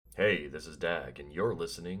Hey, this is Dag, and you're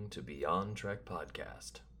listening to Beyond Trek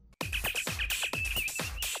Podcast.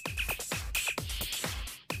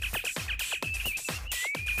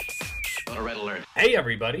 Red alert. Hey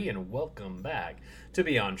everybody, and welcome back to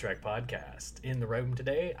Beyond Trek Podcast. In the room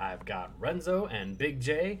today, I've got Renzo and Big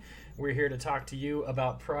J. We're here to talk to you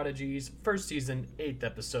about Prodigy's first season, 8th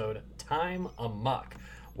episode, Time Amok.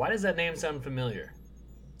 Why does that name sound familiar?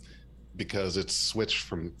 Because it's switched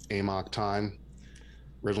from Amok Time,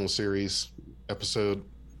 original series episode.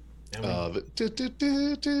 And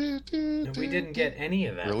we didn't get any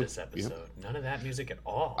of that Really? this episode. Yep. None of that music at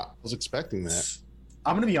all. I was expecting that.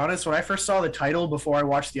 I'm going to be honest, when I first saw the title before I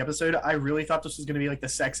watched the episode, I really thought this was going to be like the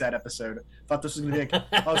sex ed episode. Thought this was going to be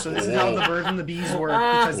like, oh, so this is how the birds and the bees work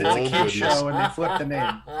because it's a kid's show and they flipped the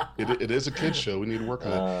name. It is a kid's show. We need to work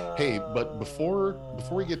on it. Hey, but before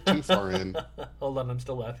we get too far in... Hold on, I'm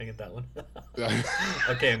still laughing at that one.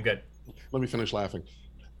 Okay, I'm good. Let me finish laughing.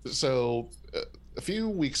 So, a few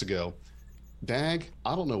weeks ago, Dag,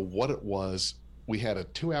 I don't know what it was. We had a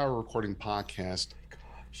 2-hour recording podcast.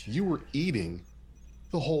 You were eating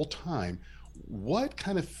the whole time. What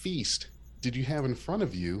kind of feast did you have in front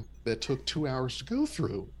of you that took 2 hours to go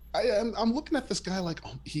through? I'm looking at this guy like,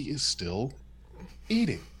 oh, he is still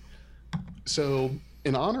eating. So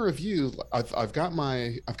in honor of you, I've got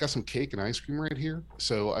some cake and ice cream right here.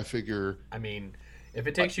 So I figure, I mean, if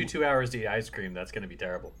it takes you 2 hours to eat ice cream, that's going to be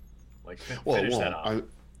terrible. Like, finish that off.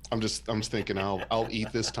 I'm just thinking I'll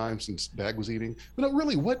eat this time since Dag was eating. But no,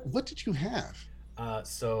 really, what did you have?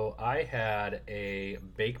 So I had a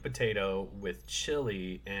baked potato with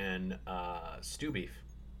chili and stew beef.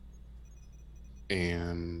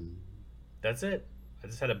 And that's it. I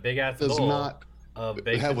just had a big ass bowl of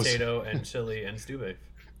baked potato and chili and stew beef.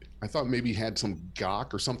 I thought maybe you had some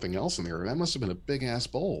gok or something else in there. That must have been a big ass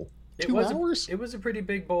bowl. It 2 hours? It was a pretty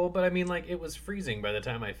big bowl, but I mean, like, it was freezing by the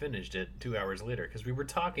time I finished it 2 hours later because we were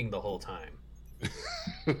talking the whole time.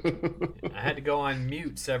 I had to go on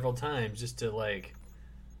mute several times just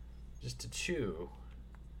to chew,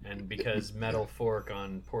 and because metal fork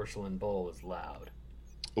on porcelain bowl is loud.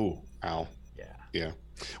 Oh, ow. Yeah.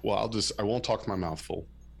 Well, I won't talk my mouth full.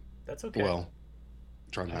 That's okay. Well,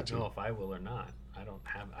 try not to. I don't know if I will or not.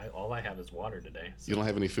 All I have is water today. So. You don't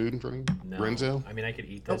have any food in front of you? No. Renzo? I mean, I could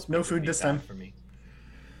eat this. No food this time for me.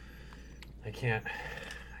 I cannot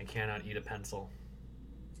eat a pencil.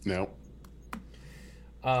 No.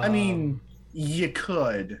 I mean, you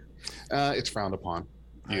could. It's frowned upon.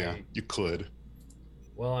 Yeah, you could.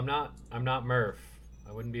 Well, I'm not Murph.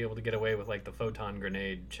 I wouldn't be able to get away with like the photon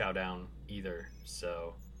grenade chow down either.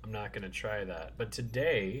 So I'm not gonna try that. But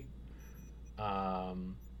today,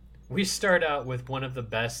 we start out with one of the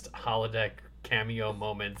best holodeck cameo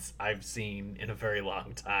moments I've seen in a very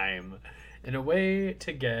long time, in a way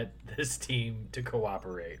to get this team to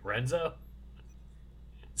cooperate. Renzo?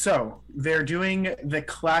 So they're doing the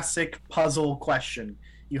classic puzzle question.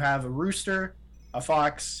 You have a rooster, a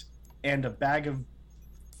fox, and a bag of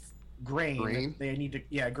grain. They need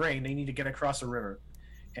to get across a river.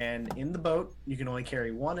 And in the boat, you can only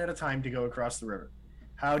carry one at a time to go across the river.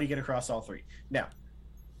 How do you get across all three? Now,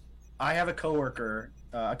 I have a coworker,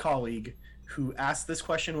 a colleague, who asked this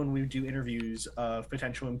question when we do interviews of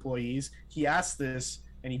potential employees. He asked this,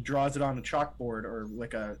 and he draws it on a chalkboard or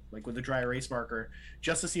like with a dry erase marker,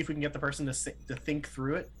 just to see if we can get the person to think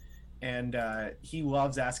through it. And he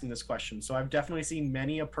loves asking this question. So I've definitely seen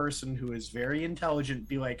many a person who is very intelligent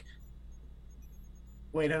be like,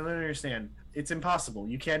 wait, I don't understand. It's impossible.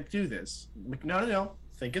 You can't do this. Like, no.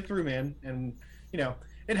 Think it through, man. And,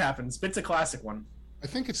 it happens. But it's a classic one. I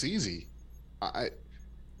think it's easy.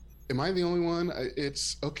 Am I the only one?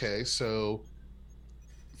 It's okay. So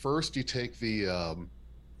first you take the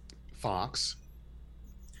fox.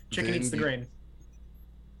 Chicken eats the grain.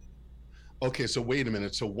 Okay, so wait a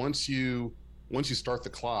minute. So once you start the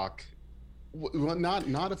clock,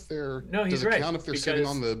 not if they're does it count if they're sitting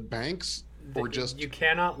on the banks or just you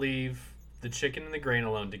cannot leave the chicken and the grain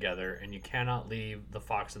alone together, and you cannot leave the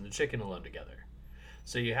fox and the chicken alone together.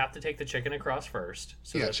 So you have to take the chicken across first.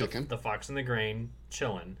 So that's the fox and the grain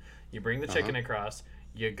chilling. You bring the chicken across.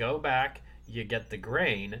 You go back. You get the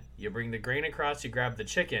grain. You bring the grain across. You grab the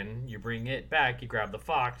chicken. You bring it back. You grab the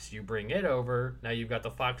fox. You bring it over. Now you've got the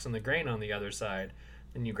fox and the grain on the other side.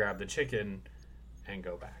 Then you grab the chicken and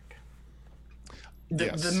go back.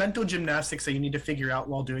 The mental gymnastics that you need to figure out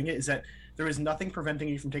while doing it is that there is nothing preventing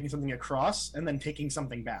you from taking something across and then taking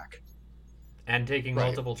something back. And taking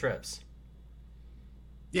multiple trips.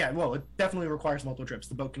 Yeah, well, it definitely requires multiple trips.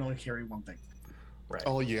 The boat can only carry one thing. Right.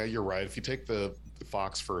 Oh, yeah, you're right. If you take the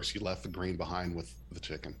fox first, you left the grain behind with the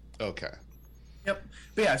chicken. Okay. Yep.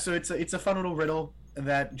 But yeah, so it's a fun little riddle.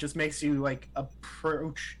 that just makes you like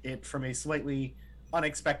approach it from a slightly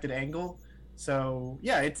unexpected angle. So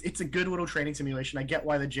yeah, it's a good little training simulation. I get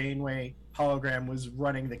why the Janeway hologram was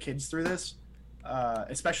running the kids through this,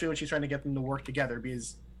 especially when she's trying to get them to work together.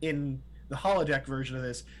 Because in the holodeck version of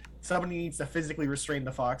this, somebody needs to physically restrain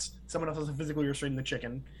the fox, someone else has to physically restrain the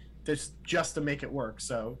chicken, just to make it work.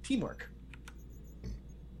 So teamwork.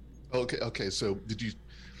 Okay. So did you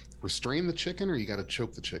restrain the chicken, or you got to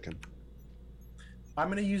choke the chicken? I'm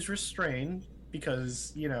gonna use restrain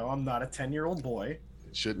because I'm not a 10-year-old boy.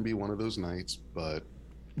 It shouldn't be one of those nights, but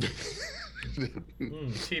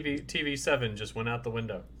TV7 just went out the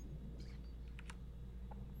window.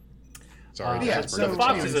 Sorry. So the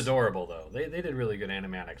fox is adorable, though. They did really good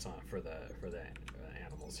animatics for the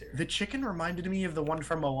animals here. The chicken reminded me of the one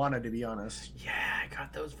from Moana, to be honest. Yeah, I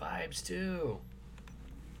got those vibes too.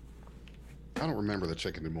 I don't remember the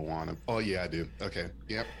chicken in Moana. Oh yeah, I do. Okay,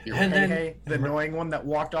 yep. You're right. Then the annoying one that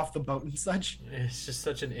walked off the boat and such. It's just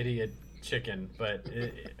such an idiot chicken, but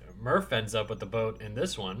Murph ends up with the boat in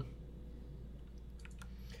this one.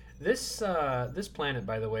 This planet,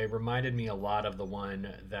 by the way, reminded me a lot of the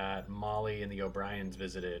one that Molly and the O'Briens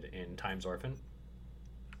visited in Time's Orphan.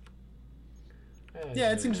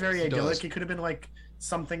 Yeah, it seems very idyllic. It could have been like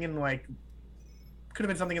something in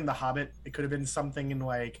The Hobbit. It could have been something in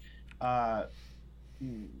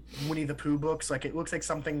Winnie the Pooh books. Like, it looks like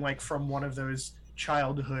something like from one of those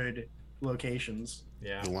childhood locations.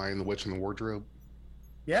 Yeah. The Lion, the Witch, and the Wardrobe.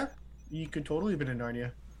 Yeah, you could totally have been in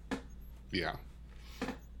Narnia. Yeah.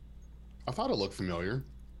 I thought it looked familiar.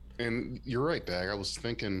 And you're right, Dag. I was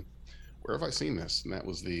thinking, where have I seen this? And that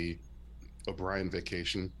was the O'Brien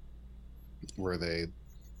Vacation, where they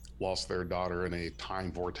lost their daughter in a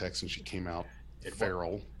time vortex and she came out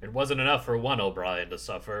feral. It wasn't enough for one O'Brien to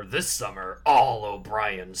suffer. This summer, all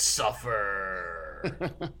O'Briens suffer.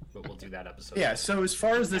 But we'll do that episode. Yeah, so as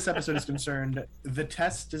far as this episode is concerned, the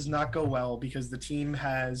test does not go well because the team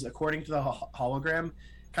has, according to the hologram,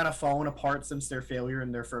 kind of fallen apart since their failure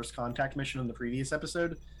in their first contact mission in the previous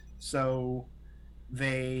episode. So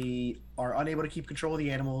they are unable to keep control of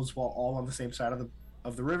the animals while all on the same side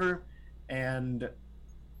of the river, and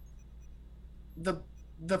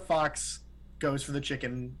the fox goes for the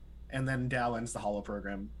chicken, and then Dal ends the holo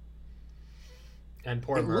program. And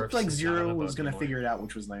poor It looked Murphs like is Zero not on was the going boat to figure it out,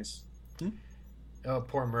 which was nice. Oh,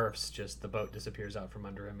 poor Murphs! Just the boat disappears out from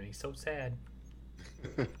under him, and he's so sad.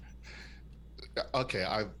 Okay,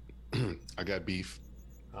 I got beef.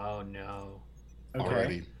 Oh no! Okay.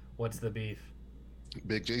 Already. What's the beef?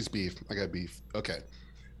 Big J's beef. I got beef. Okay.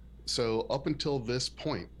 So up until this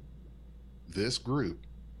point, this group,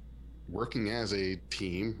 working as a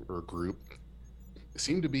team or group,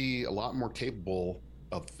 seemed to be a lot more capable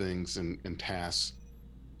of things and tasks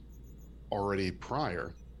already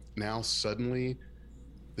prior. Now suddenly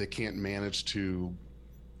they can't manage to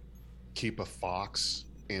keep a fox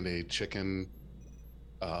and a chicken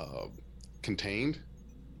contained.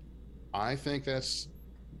 I think that's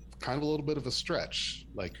kind of a little bit of a stretch.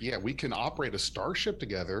 Like, yeah, we can operate a starship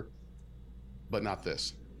together, but not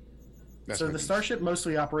this. So the starship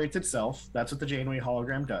mostly operates itself. That's what the Janeway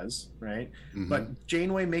hologram does, right? Mm-hmm. But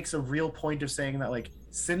Janeway makes a real point of saying that, like,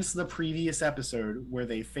 since the previous episode where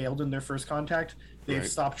they failed in their first contact, they've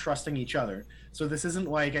stopped trusting each other. So this isn't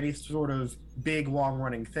like any sort of big,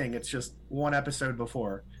 long-running thing. It's just one episode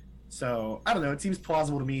before. So, I don't know. It seems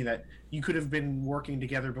plausible to me that you could have been working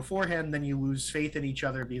together beforehand, then you lose faith in each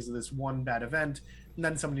other because of this one bad event, and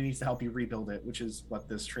then somebody needs to help you rebuild it, which is what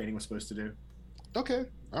this training was supposed to do. Okay.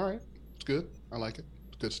 All right. It's good. I like it.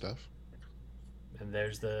 It's good stuff. And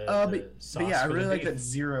there's the sauce. But yeah, I for really the like beef. that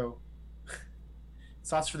Zero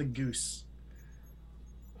sauce for the goose.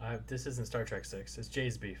 This isn't Star Trek 6. It's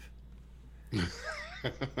Jay's beef. I'll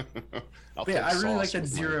Yeah, I take really like sauce that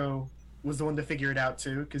with Zero was the one to figure it out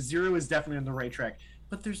too, because Zero is definitely on the right track.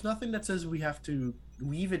 But there's nothing that says we have to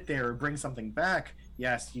leave it there or bring something back.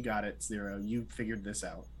 Yes, you got it, Zero. You figured this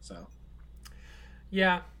out. So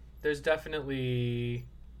Yeah, there's definitely.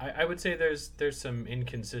 I would say there's some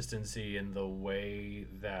inconsistency in the way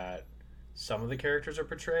that some of the characters are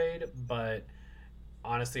portrayed, but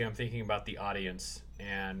honestly, I'm thinking about the audience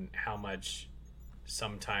and how much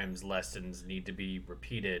sometimes lessons need to be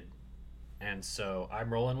repeated, and so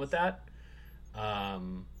I'm rolling with that.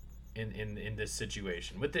 In this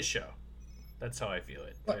situation with this show, that's how I feel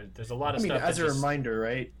it. There's a lot of stuff. As a reminder,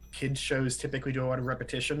 right? Kids shows typically do a lot of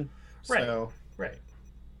repetition. Right. So. Right.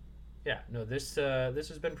 Yeah. No. This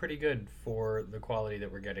has been pretty good for the quality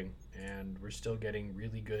that we're getting, and we're still getting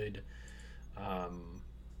really good,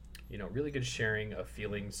 really good sharing of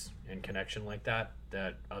feelings and connection like that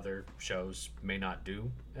other shows may not do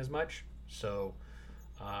as much. So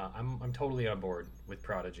I'm totally on board with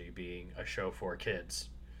Prodigy being a show for kids.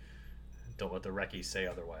 Don't let the Reckies say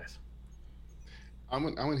otherwise.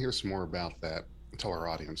 I'm gonna hear some more about that. Tell our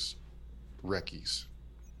audience, Reckies.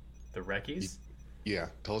 The Reckies? Yeah,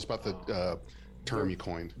 tell us about the term you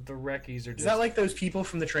coined. The Reckies are just... Is that like those people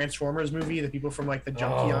from the Transformers movie? The people from like the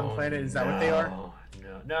Junkion planet? Is that what they are?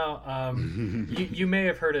 No. You may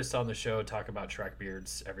have heard us on the show talk about Trek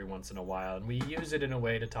beards every once in a while, and we use it in a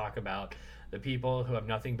way to talk about the people who have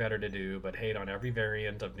nothing better to do but hate on every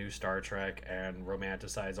variant of new Star Trek and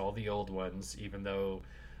romanticize all the old ones, even though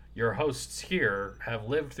your hosts here have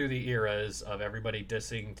lived through the eras of everybody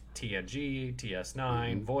dissing TNG,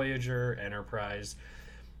 TS9, Voyager, Enterprise.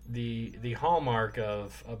 The hallmark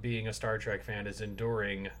of being a Star Trek fan is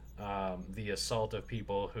enduring the assault of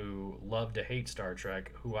people who love to hate Star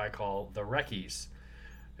Trek, who I call the Reckies.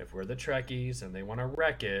 If we're the Trekkies and they want to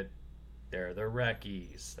wreck it, they're the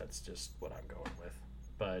Reckies. That's just what I'm going with.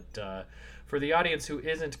 But for the audience who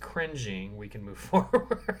isn't cringing, we can move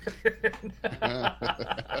forward.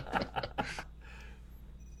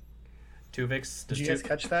 Tuvix, did you guys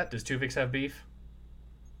catch that? Does Tuvix have beef?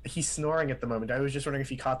 He's snoring at the moment. I was just wondering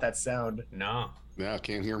if you caught that sound. No. Yeah, I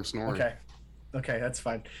can't hear him snoring. Okay, that's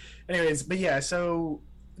fine. Anyways, but yeah, so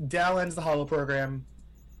Dal ends the holo program.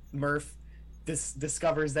 Murph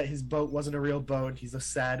discovers that his boat wasn't a real boat. He's a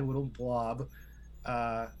sad little blob.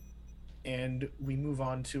 And we move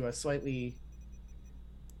on to a slightly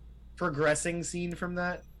progressing scene from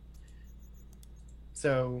that.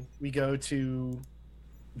 So we go to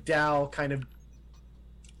Dal kind of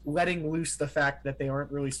letting loose the fact that they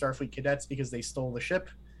aren't really Starfleet cadets because they stole the ship,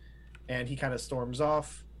 and he kind of storms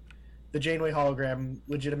off. The Janeway hologram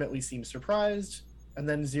legitimately seems surprised, and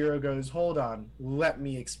then Zero goes, "Hold on, let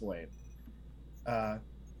me explain."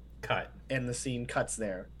 Cut. And the scene cuts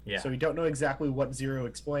there. Yeah. So we don't know exactly what Zero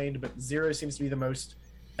explained, but Zero seems to be the most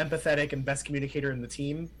empathetic and best communicator in the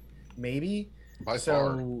team, maybe. By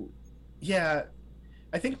far. Yeah,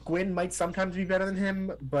 I think Gwyn might sometimes be better than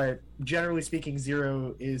him, but generally speaking,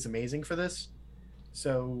 Zero is amazing for this.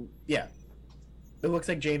 So, yeah. It looks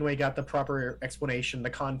like Janeway got the proper explanation,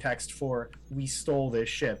 the context for we stole this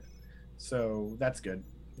ship. So, that's good.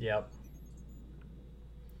 Yep.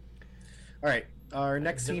 All right. Our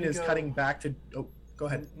next scene is cutting back to... Oh, go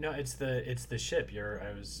ahead. No, it's the ship. You're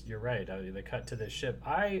right. The cut to the ship.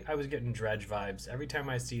 I was getting Dredge vibes. Every time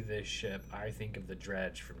I see this ship, I think of the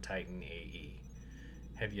Dredge from Titan AE.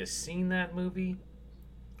 Have you seen that movie?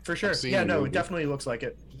 For sure. Yeah, no, it definitely looks like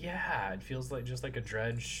it. Yeah, it feels like just like a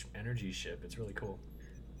Dredge energy ship. It's really cool.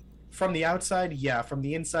 From the outside, yeah. From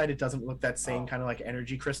the inside, it doesn't look that same kind of like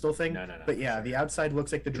energy crystal thing. No. But yeah, the outside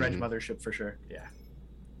looks like the Dredge mothership for sure. Yeah.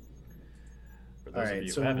 All right,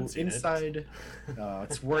 so inside,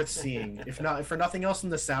 it's worth seeing. If for nothing else, in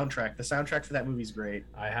the soundtrack. The soundtrack for that movie's great.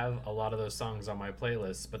 I have a lot of those songs on my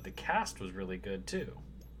playlist, but the cast was really good too.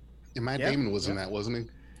 And Matt Damon was in that, wasn't he?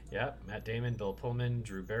 Yeah, Matt Damon, Bill Pullman,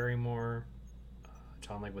 Drew Barrymore,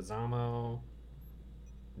 John Leguizamo,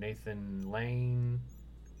 Nathan Lane.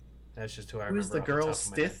 That's just who I remember. Who's the girl,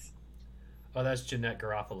 Stith? Oh, that's Jeanette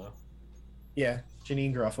Garofalo. Yeah,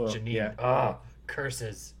 Janine Garofalo. Janine. Yeah. Oh,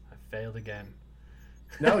 curses! I failed again.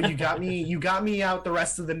 No, you got me. You got me out the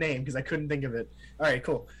rest of the name because I couldn't think of it. All right,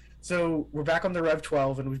 cool. So we're back on the Rev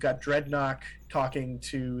 12, and we've got Dreadnought talking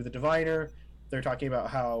to the Diviner. They're talking about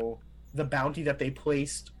how the bounty that they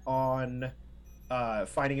placed on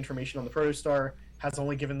finding information on the Protostar has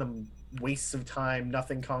only given them wastes of time,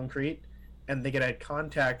 nothing concrete. And they get a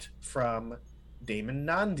contact from Damon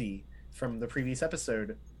Nandi from the previous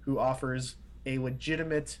episode, who offers a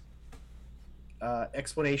legitimate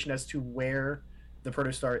explanation as to where the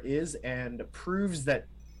Protostar is and proves that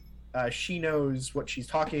she knows what she's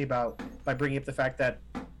talking about by bringing up the fact that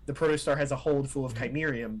the Protostar has a hold full of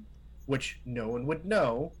chimerium, which no one would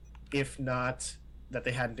know if not that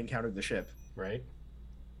they hadn't encountered the ship. Right.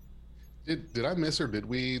 Did I miss, or did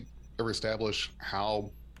we ever establish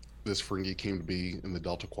how this Ferengi came to be in the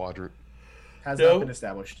Delta Quadrant? Has not been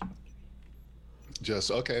established.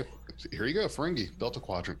 Just, okay, here you go, Ferengi, Delta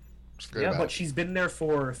Quadrant. Yeah, but she's been there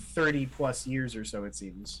for 30 plus years or so, it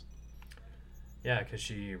seems. Yeah, because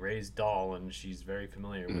she raised Dahl, and she's very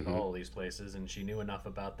familiar with all these places, and she knew enough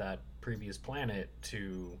about that previous planet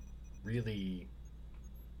to really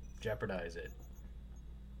jeopardize it.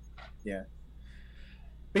 Yeah.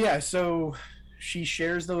 But yeah, so she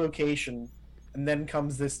shares the location, and then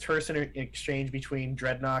comes this terse exchange between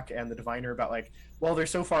Dreadnought and the Diviner about like, well, they're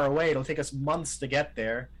so far away, it'll take us months to get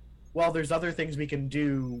there. Well, there's other things we can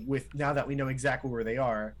do with now that we know exactly where they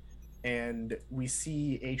are. And we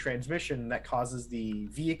see a transmission that causes the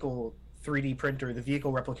vehicle 3D printer, the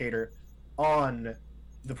vehicle replicator on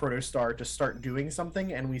the Protostar to start doing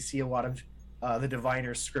something, and we see a lot of the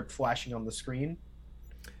Diviner's script flashing on the screen.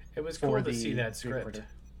 It was cool to see that script.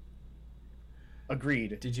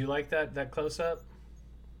 Agreed. Did you like that close-up?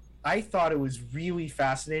 I thought it was really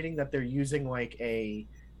fascinating that they're using like a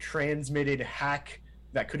transmitted hack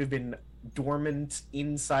that could have been dormant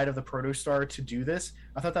inside of the Protostar to do this.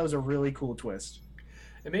 I thought that was a really cool twist.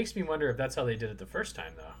 It makes me wonder if that's how they did it the first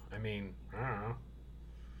time, though. I mean, I don't know.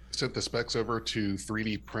 Sent the specs over to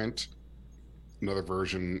 3D print another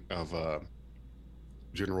version of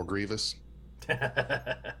General Grievous.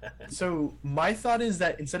 So my thought is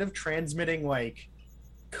that instead of transmitting like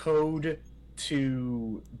code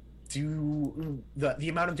to do the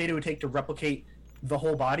amount of data it would take to replicate the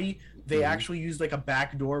whole body, they actually used like a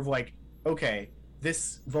back door of like, okay,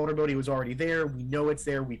 this vulnerability was already there, we know it's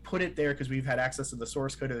there, we put it there because we've had access to the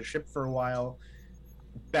source code of the ship for a while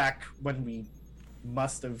back when we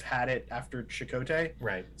must have had it after Chakotay.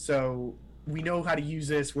 Right. So we know how to use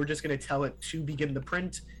this, we're just going to tell it to begin the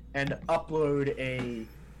print and upload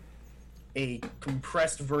a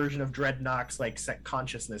compressed version of Dreadnoks like set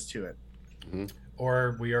consciousness to it.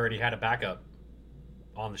 Or we already had a backup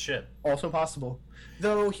on the ship. Also possible.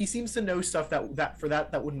 Though he seems to know stuff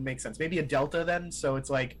that wouldn't make sense. Maybe a delta then, so it's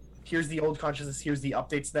like here's the old consciousness, here's the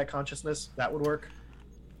updates to that consciousness. That would work.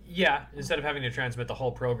 Yeah, instead of having to transmit the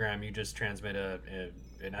whole program, you just transmit an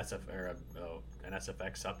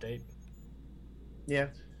SFX update. Yeah,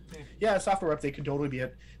 a software update could totally be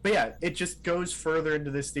it. But yeah, it just goes further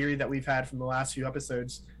into this theory that we've had from the last few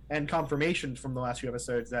episodes and confirmation from the last few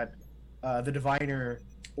episodes that the Diviner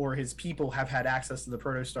or his people have had access to the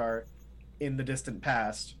Protostar in the distant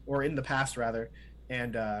past, or in the past rather,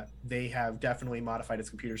 and they have definitely modified its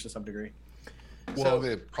computers to some degree. Well,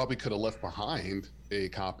 they probably could have left behind a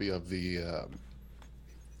copy of the,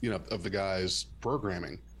 of the guy's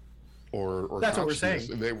programming, or that's what we're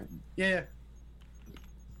saying. Yeah.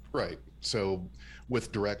 Right. So,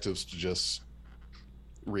 with directives to just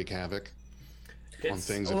wreak havoc on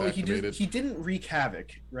things that activated. He didn't wreak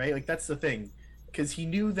havoc, right? Like that's the thing, because he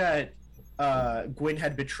knew that Gwyn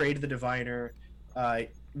had betrayed the Diviner.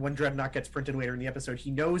 When Dreadnought gets printed later in the episode,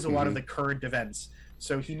 he knows a lot of the current events.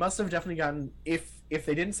 So he must have definitely gotten. If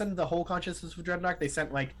they didn't send the whole consciousness of Dreadnought, they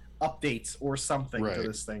sent like updates or something to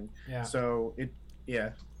this thing. Yeah. So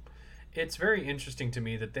It's very interesting to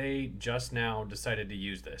me that they just now decided to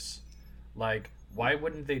use this. Like, why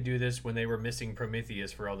wouldn't they do this when they were missing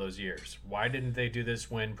Prometheus for all those years? Why didn't they do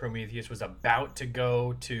this when Prometheus was about to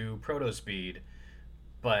go to protospeed,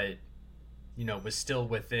 but, was still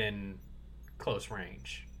within close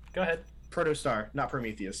range? Go ahead. Protostar, not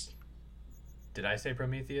Prometheus. Did I say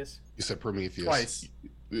Prometheus? You said Prometheus. Twice.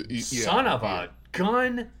 Son of a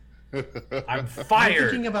gun! I'm fired. I'm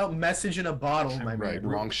thinking about Message in a Bottle, my man.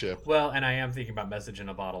 Wrong ship. Well, and I am thinking about Message in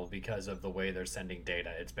a Bottle because of the way they're sending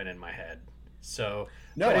data. It's been in my head. So,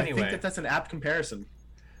 no, anyway, I think that's an apt comparison.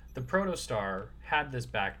 The Protostar had this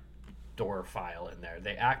backdoor file in there.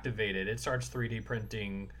 They activated it. Starts 3D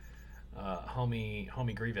printing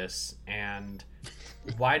Homie Grievous. And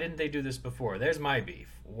why didn't they do this before? There's my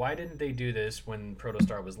beef. Why didn't they do this when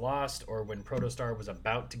Protostar was lost or when Protostar was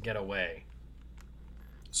about to get away?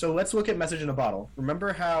 So let's look at Message in a Bottle.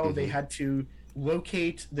 Remember how they had to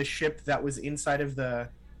locate the ship that was inside of the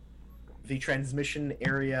transmission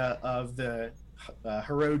area of the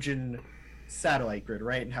Hirogen satellite grid,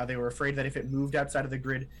 right? And how they were afraid that if it moved outside of the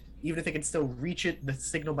grid, even if they could still reach it, the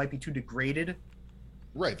signal might be too degraded.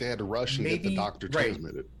 Right, they had to rush and get the doctor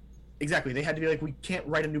transmitted. Exactly, they had to be like, we can't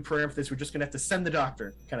write a new program for this, we're just going to have to send the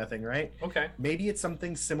doctor, kind of thing, right? Okay. Maybe it's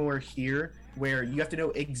something similar here, where you have to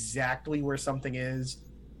know exactly where something is,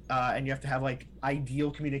 and you have to have like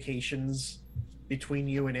ideal communications between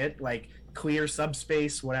you and it, like clear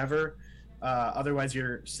subspace, whatever. Otherwise,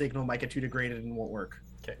 your signal might get too degraded and won't work.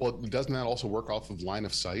 Okay. Well, doesn't that also work off of line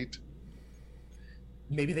of sight?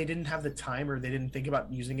 Maybe they didn't have the time, or they didn't think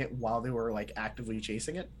about using it while they were like actively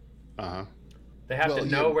chasing it. They have to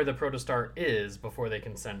know where the Protostar is before they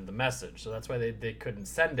can send the message. So that's why they couldn't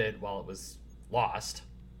send it while it was lost.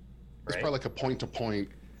 Right? It's probably like a point-to-point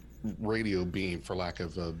radio beam, for lack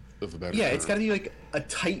of a better term. It's got to be like a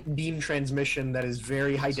tight beam transmission that is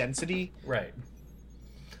very high density. Right.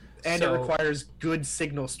 And it requires good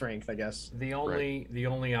signal strength, I guess. The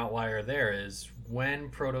only outlier there is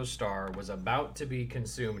when Protostar was about to be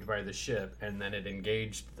consumed by the ship and then it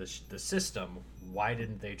engaged the system, why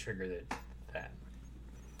didn't they trigger it then?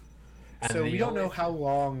 And so we don't know how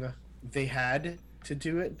long they had to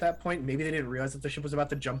do it at that point. Maybe they didn't realize that the ship was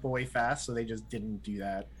about to jump away fast, so they just didn't do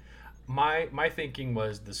that. My thinking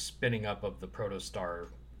was the spinning up of the Protostar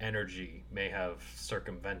energy may have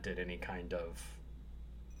circumvented any kind of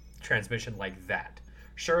transmission like that.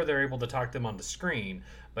 Sure, they're able to talk to them on the screen,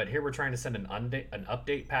 but here we're trying to send an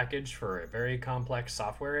update package for a very complex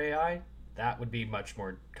software AI. That would be much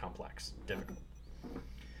more complex, difficult.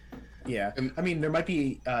 Yeah, I mean, there might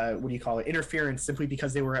be interference simply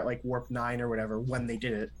because they were at like warp 9 or whatever when they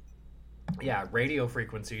did it. Yeah, radio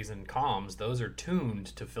frequencies and comms, those are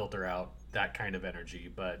tuned to filter out that kind of energy,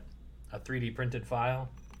 but a 3D printed file,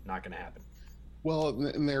 not going to happen. Well,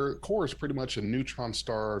 and their core is pretty much a neutron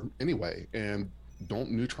star anyway, and don't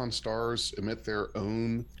neutron stars emit their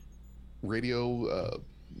own radio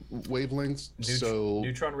wavelengths?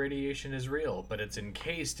 Neutron radiation is real, but it's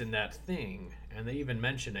encased in that thing, and they even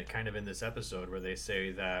mention it kind of in this episode where they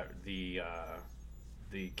say that the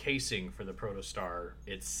casing for the protostar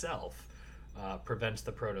itself prevents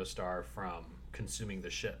the protostar from consuming the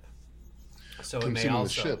ship. So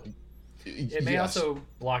it may also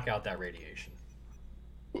block out that radiation.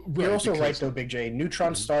 Right, you're also right, though, Big J.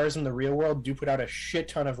 Neutron stars in the real world do put out a shit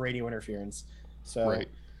ton of radio interference. So, right.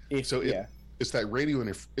 It's that radio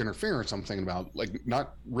interference I'm thinking about, like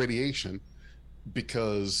not radiation,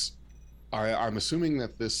 because I'm assuming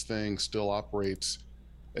that this thing still operates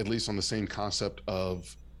at least on the same concept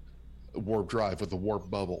of warp drive with the warp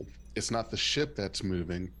bubble. It's not the ship that's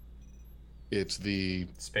moving. It's the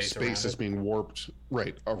space that's being warped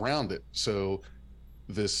around it. So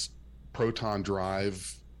this proton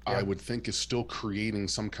drive, I would think, is still creating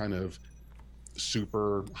some kind of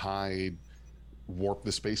super high warp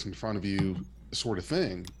the space in front of you sort of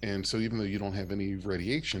thing. And so even though you don't have any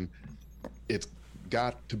radiation, it's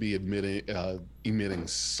got to be emitting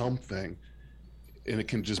something. And it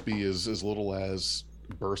can just be as little as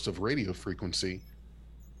bursts of radio frequency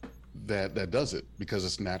that does it, because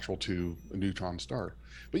it's natural to a neutron star.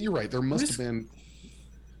 But you're right, there must have been...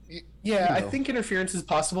 I think interference is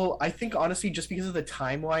possible. I think, honestly, just because of the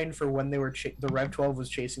timeline for when they were the Rev 12 was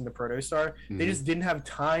chasing the protostar, they just didn't have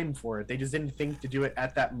time for it. They just didn't think to do it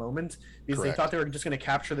at that moment, because they thought they were just going to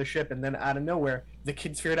capture the ship, and then out of nowhere, the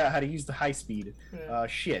kids figured out how to use the high speed.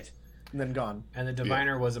 Shit. And then gone. And the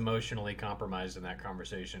diviner was emotionally compromised in that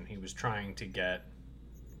conversation. He was trying to get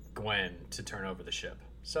Gwen to turn over the ship.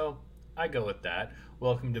 So I go with that.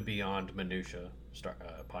 Welcome to Beyond Minutia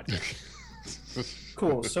podcast.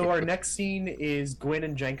 Cool. So our next scene is Gwen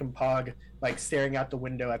and Jankum Pog like staring out the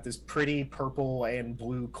window at this pretty purple and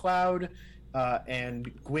blue cloud,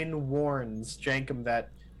 and Gwen warns Jankum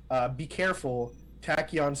that be careful,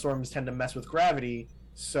 tachyon storms tend to mess with gravity,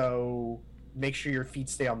 so make sure your feet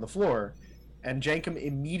stay on the floor. And Jankum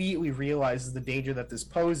immediately realizes the danger that this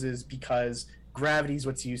poses, because gravity is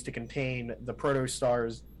what's used to contain the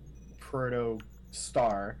protostar.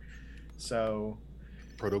 So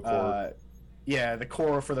protocore. The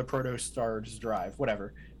core for the protostar's drive,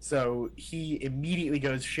 whatever. So he immediately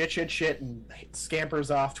goes shit, and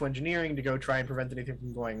scampers off to engineering to go try and prevent anything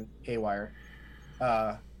from going haywire.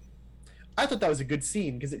 I thought that was a good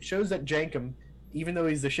scene, because it shows that Jankum, even though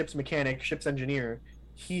he's the ship's mechanic, ship's engineer,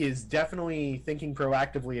 he is definitely thinking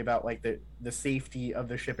proactively about like the safety of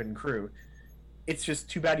the ship and crew. It's just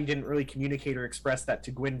too bad he didn't really communicate or express that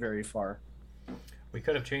to Gwen very far. We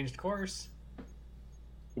could have changed course.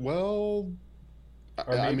 Well,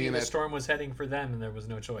 or maybe the storm was heading for them and there was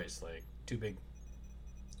no choice. Like, too big.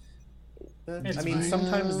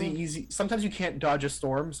 Sometimes you can't dodge a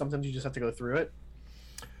storm. Sometimes you just have to go through it.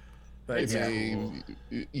 But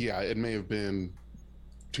it may have been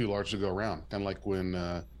too large to go around. Kind of like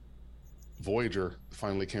when Voyager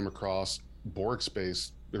finally came across Borg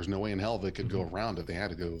space. There's no way in hell they could go around it. They had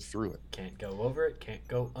to go through it. Can't go over it. Can't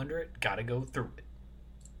go under it. Gotta go through it.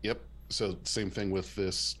 Yep. So same thing with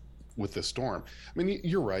this storm. I mean,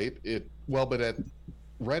 you're right. But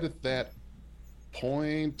right at that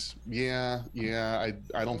point, I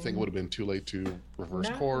don't think it would have been too late to reverse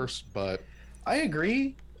course. But I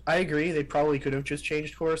agree. They probably could have just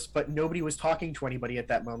changed course, but nobody was talking to anybody at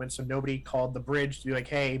that moment, so nobody called the bridge to be like,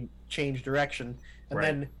 "Hey, change direction." And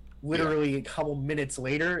then, literally a couple minutes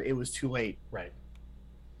later, it was too late. Right.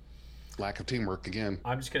 Lack of teamwork again.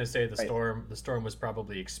 I'm just gonna say the storm was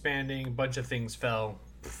probably expanding. A bunch of things fell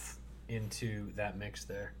into that mix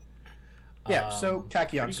there. Yeah. So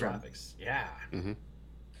tachyon storm. Graphics. Yeah. Mm-hmm.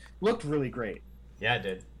 Looked really great. Yeah, it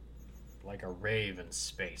did. Like a rave in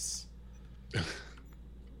space.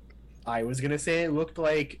 I was gonna say it looked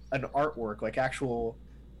like an artwork, like actual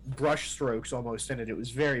brush strokes almost in it. It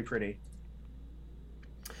was very pretty.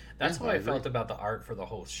 That's what I felt about the art for the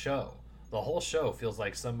whole show. The whole show feels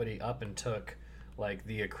like somebody up and took like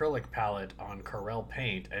the acrylic palette on Corel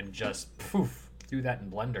Paint and just threw that in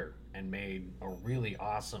Blender and made a really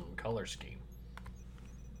awesome color scheme.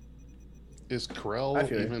 Is Corel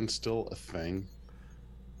even still a thing?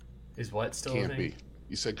 Is what still Can't a thing? be.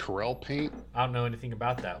 You said Corel Paint? I don't know anything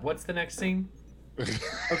about that. What's the next scene?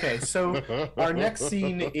 Okay, so our next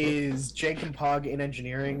scene is Jank and Pog in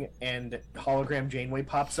engineering, and hologram Janeway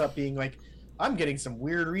pops up being like, I'm getting some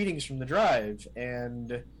weird readings from the drive. And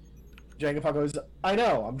Jank and Pog goes, I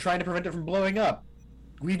know, I'm trying to prevent it from blowing up.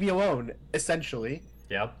 Leave me alone, essentially.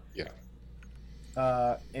 Yep.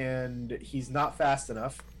 Yeah. And he's not fast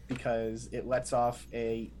enough because it lets off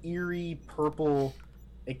a eerie purple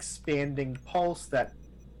expanding pulse that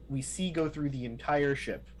we see go through the entire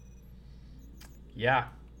ship. Yeah,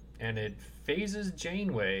 and it phases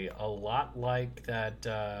Janeway a lot like that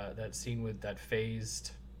that scene with that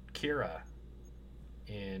phased Kira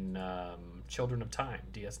in Children of Time,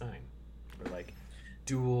 DS9, where like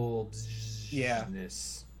dual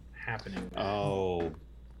bzzzness happening. Oh,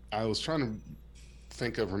 I was trying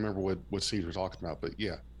to remember what scene you're talking about, but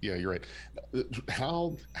yeah, you're right.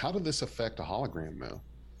 How did this affect a hologram though?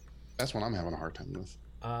 That's what I'm having a hard time with.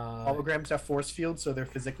 Holograms have force fields, so they're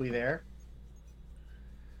physically there.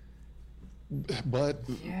 But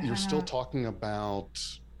you're still talking about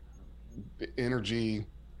energy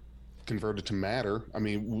converted to matter. I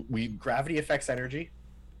mean, Gravity affects energy.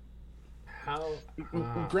 How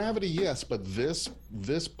gravity, yes, but this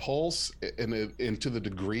pulse, and to the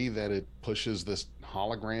degree that it pushes this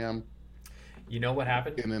hologram. You know what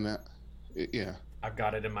happened? And then yeah. I've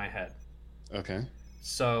got it in my head. Okay.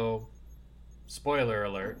 So, spoiler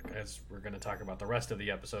alert, as we're going to talk about the rest of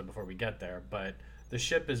the episode before we get there, but the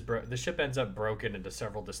ship ends up broken into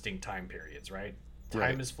several distinct time periods, right?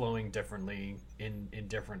 Time is flowing differently in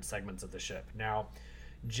different segments of the ship. Now,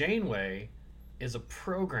 Janeway is a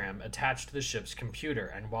program attached to the ship's computer,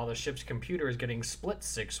 and while the ship's computer is getting split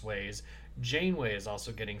 6 ways, Janeway is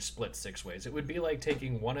also getting split 6 ways. It would be like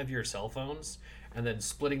taking one of your cell phones and then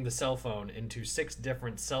splitting the cell phone into 6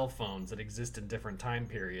 different cell phones that exist in different time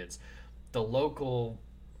periods. The local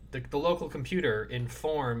computer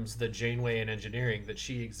informs the Janeway in engineering that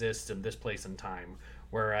she exists in this place and time,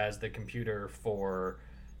 whereas the computer for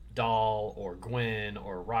Dahl or Gwen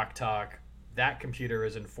or Rok-Tahk, that computer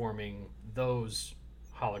is informing those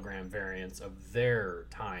hologram variants of their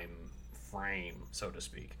time frame, so to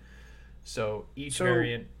speak. So each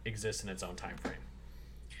variant exists in its own time frame.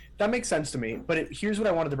 That makes sense to me, but here's what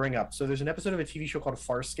I wanted to bring up. So there's an episode of a TV show called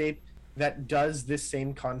Farscape that does this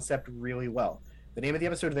same concept really well. The name of the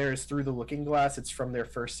episode there is Through the Looking Glass. It's from their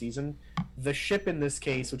first season. The ship in this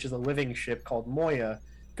case, which is a living ship called Moya,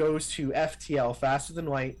 goes to FTL, faster than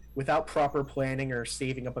light, without proper planning or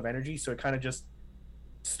saving up of energy, so it kind of just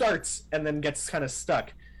starts and then gets kind of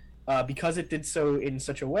stuck. Because it did so in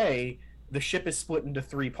such a way, the ship is split into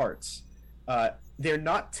 3 parts. They're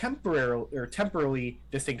not temporally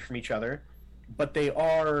distinct from each other, but they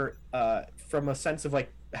are from a sense of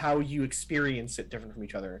like how you experience it different from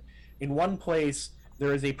each other. In one place,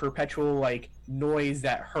 there is a perpetual like noise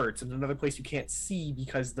that hurts, and another place you can't see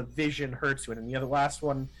because the vision hurts you, and in the other last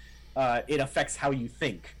one, it affects how you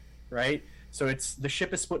think, right? So it's the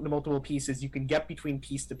ship is split into multiple pieces. You can get between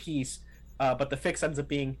piece to piece, but the fix ends up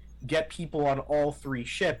being get people on all three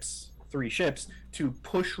ships to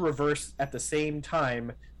push reverse at the same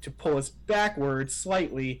time to pull us backwards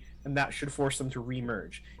slightly, and that should force them to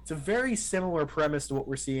re-merge. It's a very similar premise to what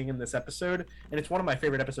we're seeing in this episode, and it's one of my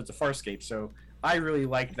favorite episodes of Farscape, so I really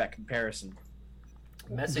liked that comparison.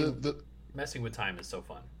 Messing with time is so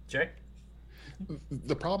fun. Jay?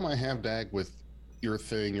 The problem I have, Dag, with your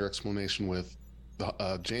explanation with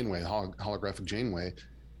the Janeway, holographic Janeway,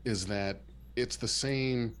 is that it's the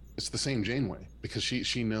same Janeway, because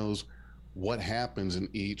she knows what happens in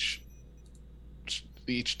each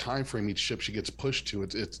time frame, each ship she gets pushed to.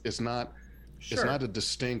 It's not a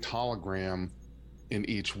distinct hologram in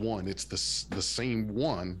each one. It's the same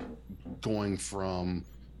one going from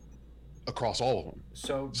across all of them.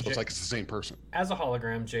 So it's like it's the same person. As a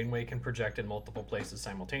hologram, Janeway can project in multiple places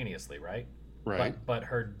simultaneously, right? Right. But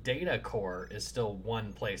her data core is still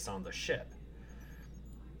one place on the ship.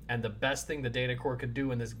 And the best thing the data core could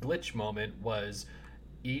do in this glitch moment was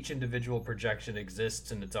each individual projection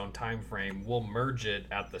exists in its own time frame. We'll merge it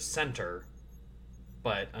at the center,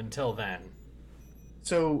 but until then.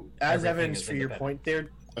 So, as evidence for your point there,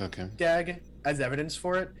 okay, Dag, as evidence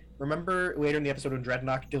for it, remember later in the episode when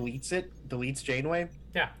Dreadnought deletes Janeway?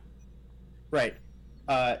 Yeah. Right.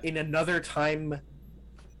 In another time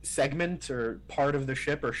segment or part of the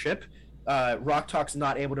ship, Rok-Tahk's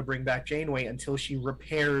not able to bring back Janeway until she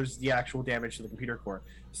repairs the actual damage to the computer core.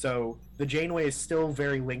 So the Janeway is still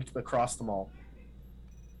very linked across them all.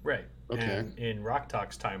 Right. Okay. And in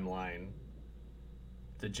Rok-Tahk's timeline,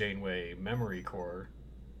 the Janeway memory core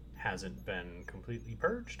hasn't been completely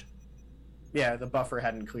purged. Yeah, the buffer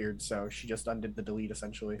hadn't cleared, so she just undid the delete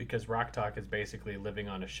essentially. Because Rok-Tahk is basically living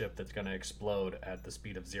on a ship that's going to explode at the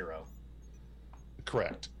speed of 0.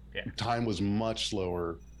 Correct. Yeah. Time was much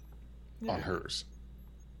slower on hers.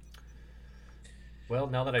 Well,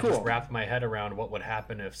 now that I just wrapped my head around what would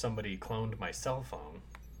happen if somebody cloned my cell phone.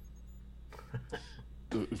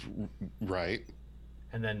 Right.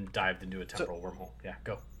 And then dived into a temporal wormhole. Yeah,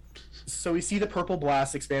 go. So we see the purple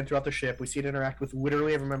blast expand throughout the ship. We see it interact with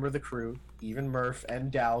literally every member of the crew, even Murph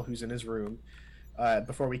and Dal, who's in his room.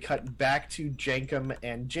 Before we cut back to Jankum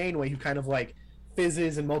and Janeway, who kind of like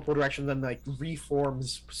fizzes in multiple directions and like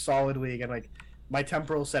reforms solidly again. Like, my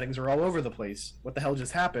temporal settings are all over the place. What the hell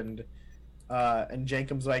just happened? And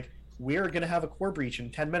Jankum's like, we're gonna have a core breach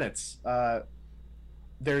in 10 minutes.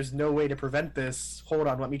 There's no way to prevent this. Hold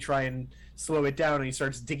on, let me try and slow it down. And he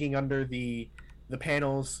starts digging under the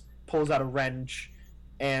panels, pulls out a wrench,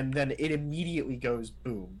 and then it immediately goes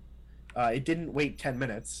boom. It didn't wait 10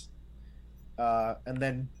 minutes. And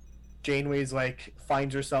then Janeway's like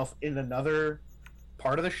finds herself in another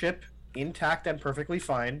part of the ship, intact and perfectly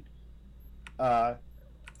fine,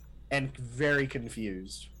 and very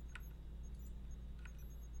confused.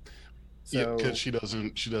 So, yeah, because she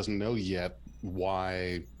doesn't know yet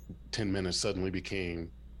why 10 minutes suddenly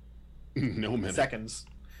became no minute. Seconds.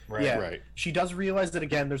 Right. Yeah. Right. She does realize that,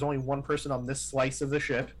 again, there's only one person on this slice of the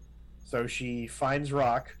ship. So she finds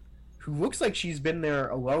Rock, who looks like she's been there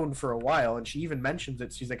alone for a while, and she even mentions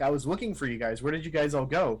it. She's like, I was looking for you guys. Where did you guys all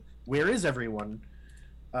go? Where is everyone?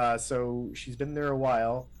 So she's been there a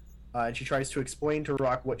while, and she tries to explain to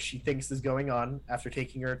Rock what she thinks is going on after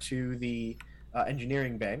taking her to the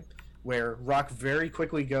engineering bay, where Rock very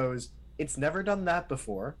quickly goes, it's never done that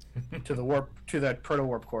before, to the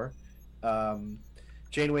proto-warp core.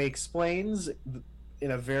 Janeway explains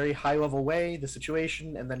in a very high-level way the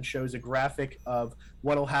situation, and then shows a graphic of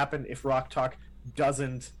what'll happen if Rok-Tahk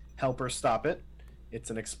doesn't help her stop it. It's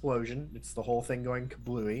an explosion. It's the whole thing going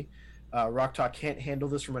kablooey. Rok-Tahk can't handle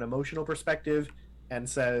this from an emotional perspective, and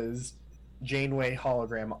says, Janeway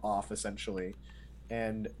hologram off, essentially.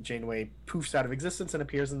 And Janeway poofs out of existence and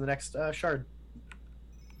appears in the next shard.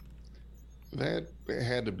 That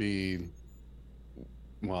had to be,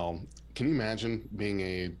 well, can you imagine being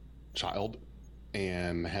a child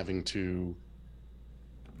and having to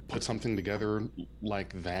put something together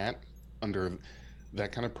like that under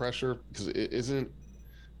that kind of pressure? Because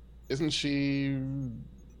isn't she,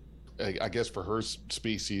 I guess for her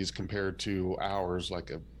species compared to ours,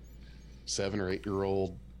 like a 7 or 8 year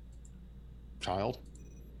old child?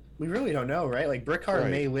 We really don't know, right? Like,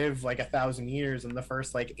 Brickheart may live like 1,000 years, and the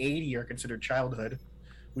first like 80 are considered childhood.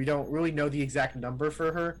 We don't really know the exact number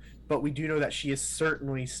for her, but we do know that she is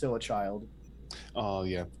certainly still a child. Oh,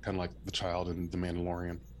 yeah, kind of like the child in The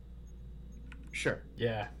Mandalorian. Sure.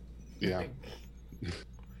 Yeah. Yeah.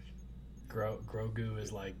 Grogu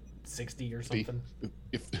is like 60 or something.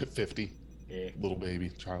 50. Yeah. Little baby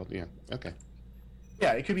child. Yeah. Okay.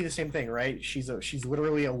 Yeah, it could be the same thing, right? She's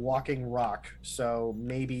literally a walking rock, so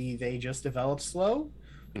maybe they just developed slow.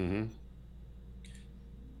 Mm-hmm.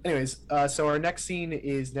 Anyways, so our next scene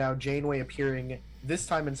is now Janeway appearing. This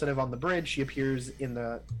time, instead of on the bridge, she appears in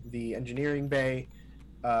the engineering bay,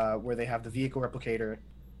 where they have the vehicle replicator,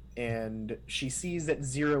 and she sees that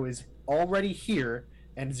Zero is already here,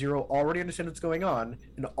 and Zero already understands what's going on,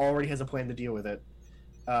 and already has a plan to deal with it.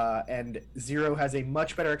 And Zero has a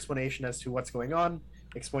much better explanation as to what's going on,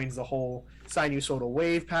 explains the whole sinusoidal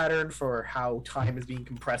wave pattern for how time is being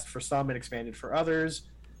compressed for some and expanded for others.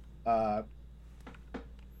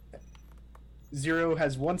 Zero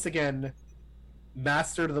has once again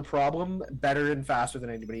mastered the problem better and faster than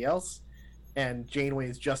anybody else, and Janeway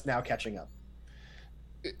is just now catching up.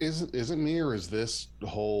 Is it me, or is this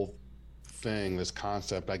whole thing, this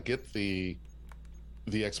concept, I get the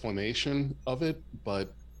explanation of it,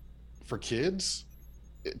 but for kids,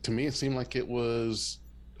 to me it seemed like it was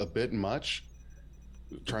a bit much,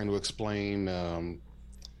 trying to explain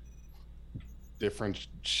different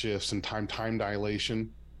shifts in time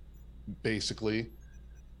dilation, basically,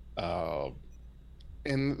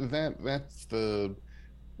 and that's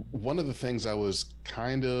one of the things I was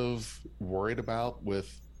kind of worried about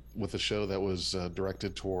with a show that was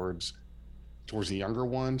directed towards the younger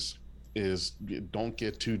ones, is don't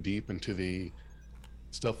get too deep into the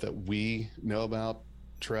stuff that we know about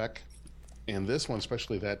Trek. And this one,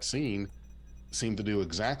 especially that scene, seemed to do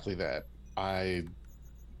exactly that. I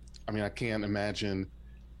mean, I can't imagine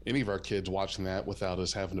any of our kids watching that without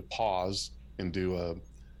us having to pause and do a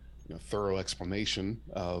thorough explanation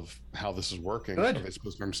of how this is working. Good. Are they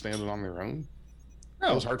supposed to understand it on their own?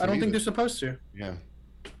 No, I don't think they're supposed to. Yeah.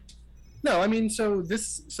 No, I mean, so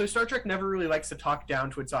Star Trek never really likes to talk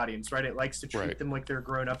down to its audience, right? It likes to treat them like they're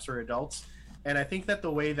grown-ups or adults. And I think that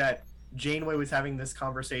the way that Janeway was having this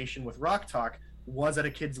conversation with Rock Talk was at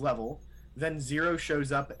a kid's level. Then Zero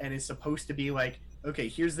shows up and is supposed to be like, okay,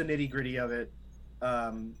 here's the nitty-gritty of it.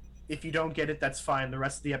 If you don't get it, that's fine. The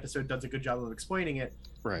rest of the episode does a good job of explaining it.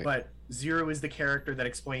 Right. But Zero is the character that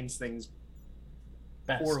explains things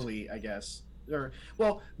poorly, I guess. Or,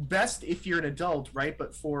 well, best if you're an adult, right?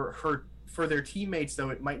 But for their teammates,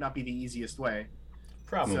 though, it might not be the easiest way.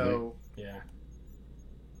 Probably. So, yeah.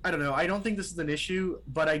 I don't know. I don't think this is an issue,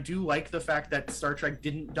 but I do like the fact that Star Trek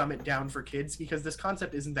didn't dumb it down for kids, because this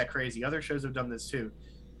concept isn't that crazy. Other shows have done this too.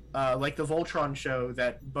 Like the Voltron show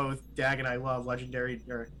that both Dag and I love, Legendary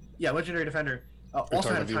Defender,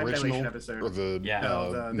 also had a time dilation episode. Or the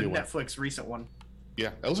Netflix recent one.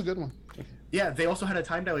 Yeah, that was a good one. Yeah, they also had a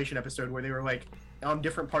time dilation episode where they were like on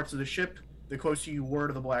different parts of the ship. The closer you were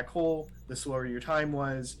to the black hole, the slower your time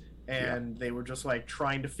was, and they were just like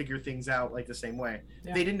trying to figure things out like the same way.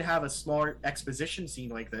 Yeah. They didn't have a smart exposition scene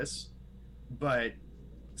like this, but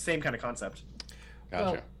same kind of concept. Gotcha.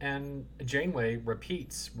 Well, and Janeway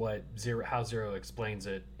repeats how Zero explains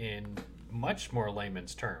it in much more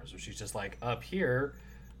layman's terms, which she's just like, up here,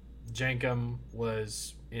 Jankum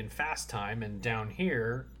was in fast time, and down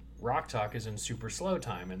here, Rock Talk is in super slow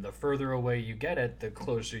time, and the further away you get it, the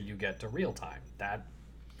closer you get to real time.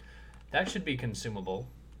 That should be consumable.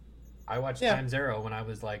 I watched Time Zero when I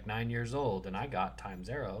was like 9 years old, and I got Time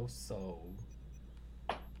Zero, so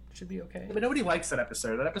it should be okay. But nobody likes that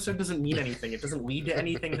episode. That episode doesn't mean anything. It doesn't lead to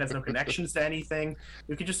anything. It has no connections to anything.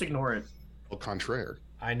 You could just ignore it. Au contraire.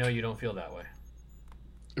 I know you don't feel that way.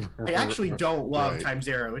 I actually don't love Time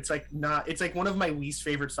Zero. It's like one of my least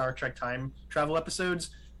favorite Star Trek time travel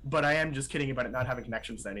episodes. But I am just kidding about it not having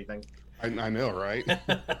connections to anything. I know, right?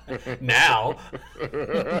 Now.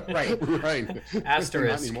 Right. Asterisk.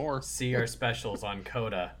 Not anymore. See our specials on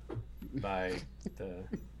Coda by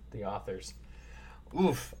the authors.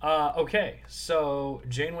 Oof. Okay, so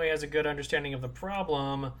Janeway has a good understanding of the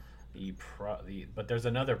problem, but there's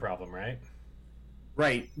another problem, right?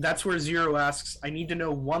 Right. That's where Zero asks, I need to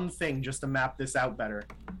know one thing just to map this out better.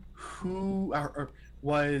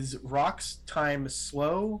 Was Rock's time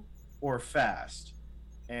slow or fast?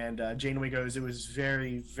 And Janeway goes, it was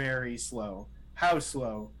very, very slow. How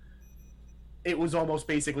slow? It was almost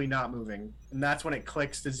basically not moving. And that's when it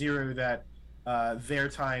clicks to Zero that their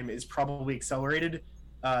time is probably accelerated.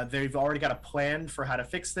 They've already got a plan for how to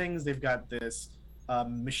fix things. They've got this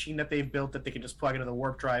machine that they've built that they can just plug into the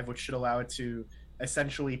warp drive, which should allow it to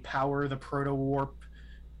essentially power the proto-warp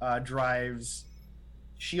drive's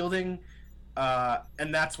shielding.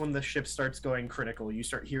 And that's when the ship starts going critical. You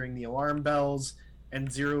start hearing the alarm bells, and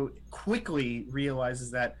Zero quickly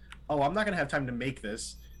realizes that, I'm not going to have time to make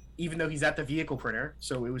this, even though he's at the vehicle printer.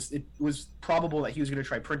 So it was probable that he was going to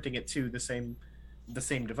try printing it to the same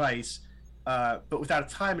device, but without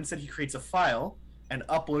time. Instead, he creates a file and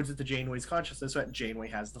uploads it to Janeway's consciousness, so that Janeway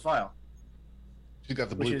has the file. She got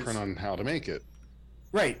the blueprint on how to make it.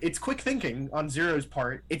 Right. It's quick thinking on Zero's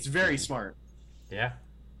part. It's very smart. Yeah.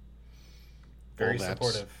 Very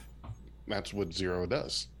supportive. That's what Zero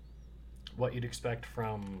does. What you'd expect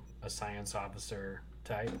from a science officer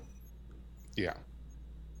type. Yeah.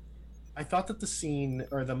 I thought that the scene,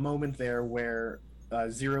 or the moment there where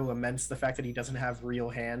Zero laments the fact that he doesn't have real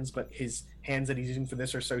hands, but his hands that he's using for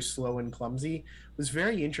this are so slow and clumsy, was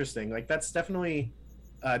very interesting. Like, that's definitely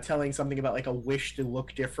telling something about like a wish to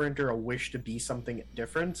look different or a wish to be something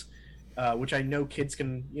different, which I know kids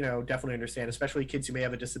can, definitely understand, especially kids who may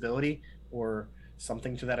have a disability or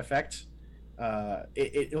something to that effect.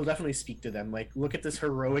 It'll definitely speak to them. Like, look at this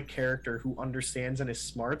heroic character who understands and is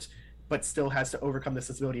smart, but still has to overcome this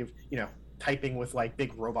disability of, typing with like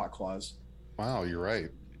big robot claws. Wow, you're right.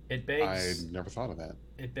 I never thought of that.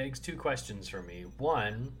 It begs two questions for me.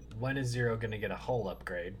 One, when is Zero going to get a hull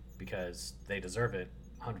upgrade? Because they deserve it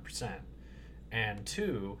 100%. And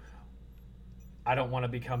two, I don't want to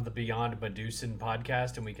become the Beyond Medusan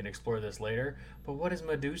podcast, and we can explore this later, but what is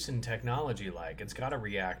Medusan technology like? It's got to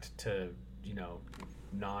react to,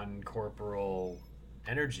 non-corporal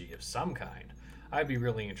energy of some kind. I'd be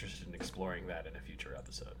really interested in exploring that in a future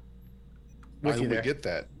episode. I hope we get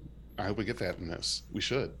that. I hope we get that in this. We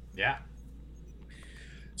should. Yeah.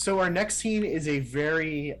 So our next scene is a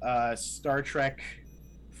very Star Trek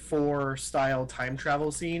 4 style time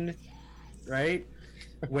travel scene, right?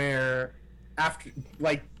 Where after,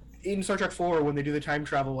 like, in Star Trek 4, when they do the time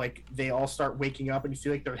travel, like, they all start waking up and you see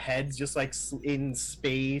like their heads just like in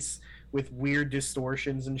space with weird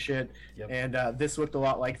distortions and shit. Yep. And this looked a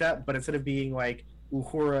lot like that, but instead of being like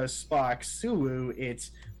Uhura, Spock, Sulu,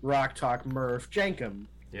 it's Rok-Tahk, Murph, Jankum.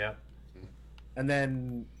 Yep. And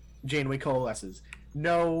then Janeway coalesces.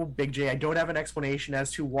 No, Big J, I don't have an explanation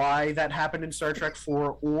as to why that happened in Star Trek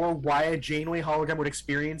 4 or why a Janeway hologram would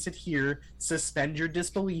experience it here. Suspend your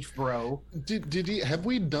disbelief, bro. Have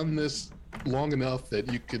we done this long enough that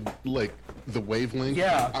you could, like, the wavelength?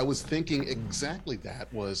 Yeah. I was thinking exactly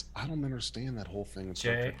that was, I don't understand that whole thing in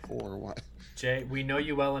Star Trek 4. Why? Jay, we know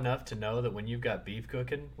you well enough to know that when you've got beef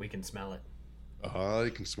cooking, we can smell it.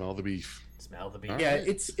 You can smell the beef. Smell the beef. Yeah,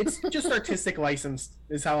 it's just artistic license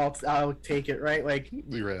is how I'll take it, right? Like,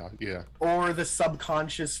 yeah. Or the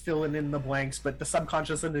subconscious filling in the blanks, but the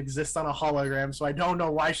subconscious doesn't exist on a hologram, so I don't know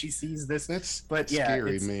why she sees this. That's yeah,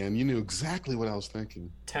 scary, man. You knew exactly what I was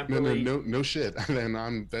thinking. Temporally, no shit.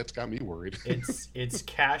 And that's got me worried. it's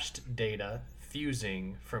cached data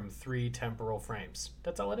fusing from 3 temporal frames.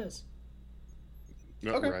 That's all it is.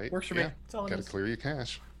 Okay, right. Works for me. That's all it Gotta is. clear your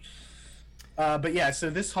cache. But yeah, so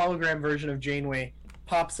this hologram version of Janeway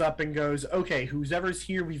pops up and goes, okay, whoever's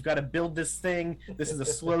here, we've got to build this thing. This is a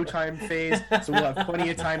slow time phase, so we'll have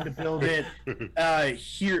plenty of time to build it.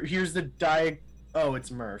 Here's the oh,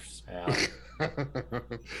 it's Murph's. Yeah.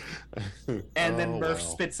 And then Murph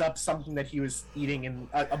spits up something that he was eating in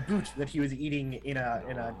a boot that he was eating in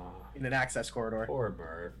an access corridor. Poor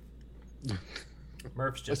Murph.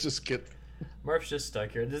 Murph's just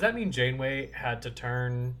stuck here. Does that mean Janeway had to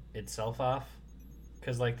turn itself off?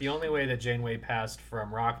 Because like the only way that Janeway passed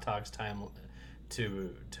from Rok-Tahk's time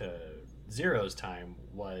to Zero's time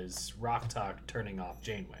was Rok-Tahk turning off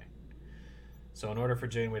Janeway. So in order for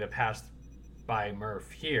Janeway to pass by Murph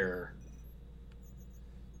here,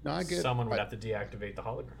 someone would have to deactivate the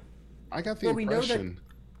hologram. I got the impression.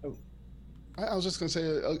 We know that, I was just going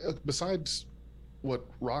to say, besides what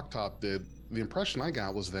Rok-Tahk did, the impression I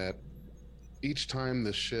got was that each time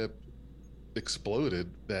the ship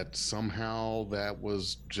exploded, that somehow that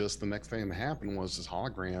was just the next thing that happened was this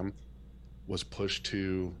hologram was pushed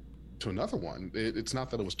to another one. It's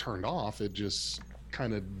not that it was turned off; it just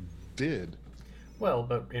kind of did. Well,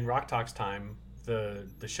 but in Rok-Tahk's time, the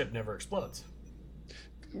ship never explodes.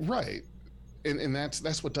 Right, and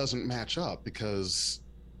that's what doesn't match up because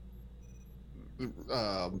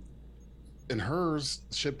in hers,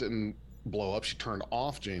 the ship didn't blow up. She turned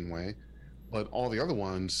off Janeway. But all the other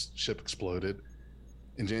ones, ship exploded,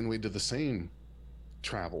 and Janeway did the same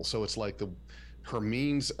travel. So it's like her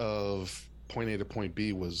means of point A to point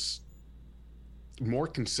B was more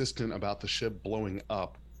consistent about the ship blowing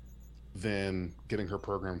up than getting her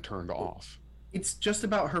program turned off. It's just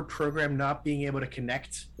about her program not being able to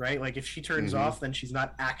connect, right? Like if she turns off, then she's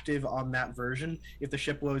not active on that version. If the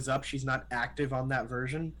ship blows up, she's not active on that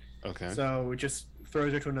version. Okay. So it just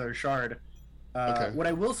throws her to another shard. Okay. What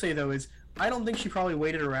I will say though is, I don't think she probably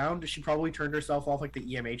waited around. She probably turned herself off like the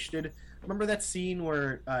EMH did. Remember that scene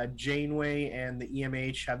where Janeway and the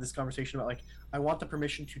EMH have this conversation about like, I want the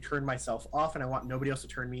permission to turn myself off and I want nobody else to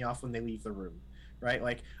turn me off when they leave the room, right?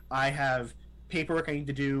 Like I have paperwork I need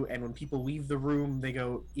to do, and when people leave the room, they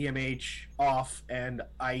go EMH off and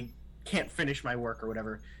I can't finish my work or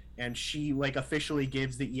whatever. And she like officially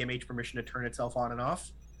gives the EMH permission to turn itself on and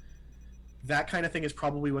off. That kind of thing is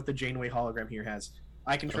probably what the Janeway hologram here has.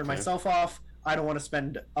 I can turn myself off. I don't want to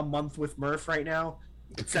spend a month with Murph right now.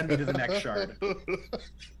 Send me to the next shard.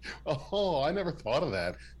 Oh, I never thought of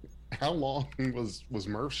that. How long was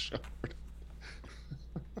Murph's shard?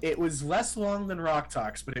 It was less long than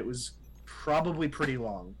Rok-Tahk's, but it was probably pretty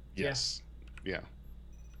long. Yes. Yeah.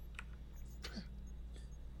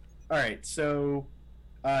 All right, so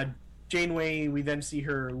Janeway, we then see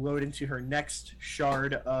her load into her next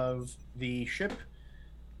shard of the ship.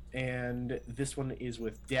 And this one is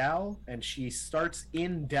with Dal, and she starts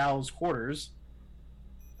in Dal's quarters,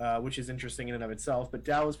 which is interesting in and of itself. But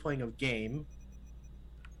Dal is playing a game,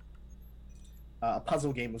 a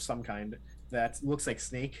puzzle game of some kind that looks like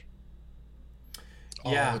Snake.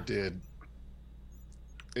 Yeah, oh, it did.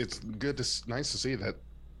 It's nice to see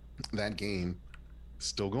that game is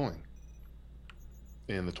still going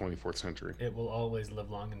in the 24th century. It will always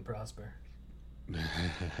live long and prosper.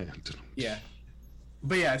 Yeah.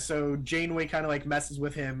 But yeah, so Janeway kind of like messes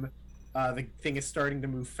with him. The thing is starting to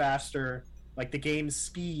move faster. Like the game's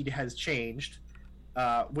speed has changed,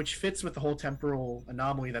 which fits with the whole temporal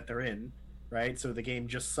anomaly that they're in, right? So the game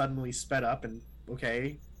just suddenly sped up, and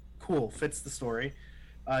okay, cool, fits the story.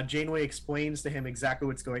 Janeway explains to him exactly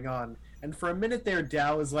what's going on, and for a minute there,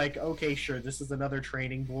 Dal is like, okay, sure, this is another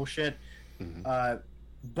training bullshit.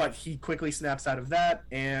 But he quickly snaps out of that,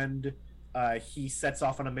 and he sets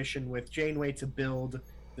off on a mission with Janeway to build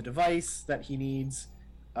the device that he needs.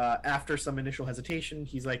 After some initial hesitation,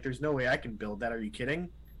 he's like, "There's no way I can build that. Are you kidding?"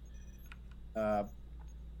 But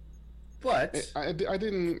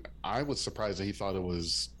I was surprised that he thought it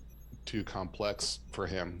was too complex for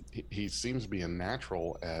him. He seems to be a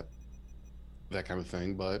natural at that kind of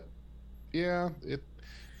thing, but yeah, it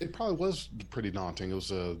probably was pretty daunting. It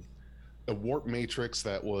was a warp matrix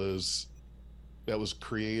that was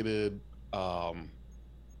created. I'm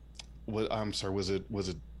sorry, was it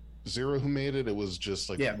Zero who made it? It was just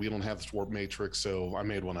like, we don't have this warp matrix, so I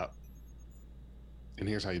made one up, and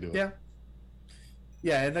here's how you do it.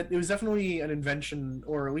 Yeah, it was definitely an invention,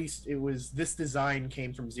 or at least this design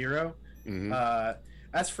came from Zero. Mm-hmm.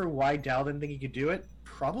 As for why Dal didn't think he could do it,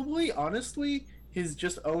 probably, honestly, his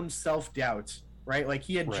just own self-doubt, right? Like,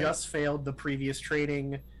 he had just failed the previous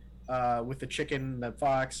training with the chicken, the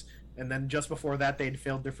fox, and then just before that, they'd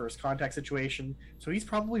failed their first contact situation. So he's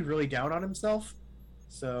probably really down on himself.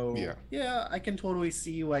 So, yeah, I can totally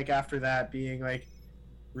see, like, after that being like,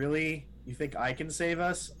 really? You think I can save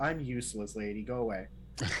us? I'm useless, lady. Go away.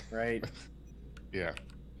 Right? Yeah.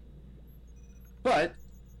 But,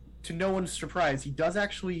 to no one's surprise, he does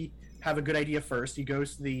actually have a good idea first. He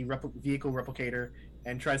goes to the vehicle replicator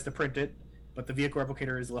and tries to print it, but the vehicle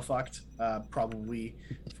replicator is fucked, probably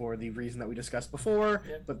for the reason that we discussed before,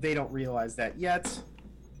 but they don't realize that yet.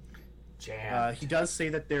 He does say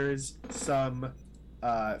that there is some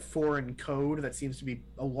foreign code that seems to be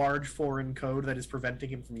a large foreign code that is preventing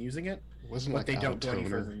him from using it. Wasn't but like they out don't of go any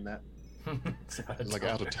toner? further than that. It's like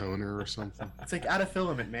out of toner or something. It's like out of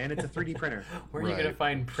filament, man. It's a 3D printer. Where are you gonna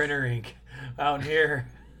find printer ink out here?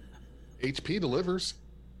 HP delivers.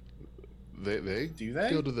 They do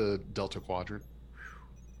they go to the Delta Quadrant.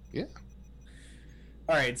 Yeah.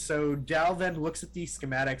 All right. So Dal then looks at the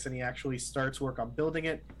schematics and he actually starts work on building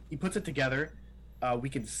it. He puts it together. We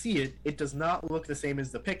can see it. It does not look the same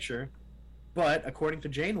as the picture, but according to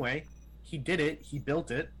Janeway, he did it. He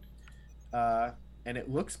built it, and it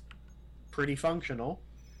looks pretty functional.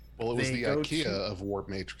 Well, it was the IKEA of warp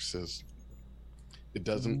matrices. It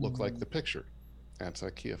doesn't look like the picture. That's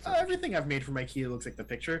IKEA. Everything I've made from IKEA looks like the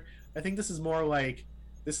picture. I think this is more like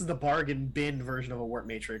this is the bargain bin version of a warp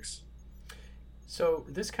matrix. So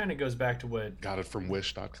this kind of goes back to what got it from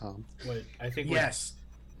Wish.com. What I think. Yes.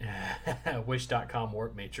 Wish.com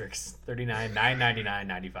warp matrix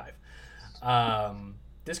 $39,999.95.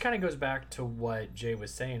 This kind of goes back to what Jay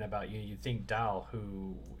was saying about you think Dal,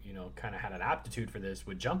 who kind of had an aptitude for this,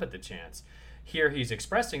 would jump at the chance. Here he's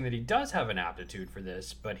expressing that he does have an aptitude for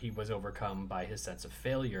this, but he was overcome by his sense of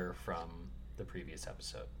failure from the previous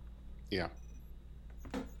episode. Yeah.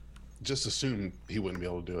 Just assume he wouldn't be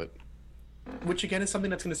able to do it. Which again is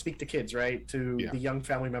something that's going to speak to kids, right? To the young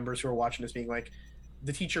family members who are watching this, being like,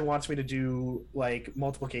 the teacher wants me to do like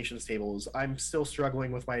multiplications tables. I'm still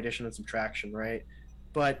struggling with my addition and subtraction, right?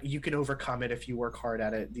 But you can overcome it if you work hard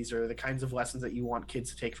at it. These are the kinds of lessons that you want kids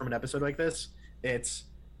to take from an episode like this. It's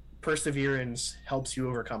perseverance helps you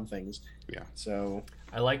overcome things. Yeah. So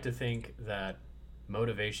I like to think that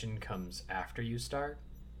motivation comes after you start.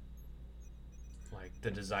 Like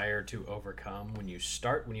the desire to overcome when you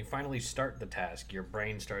finally start the task, your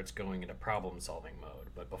brain starts going into problem solving mode.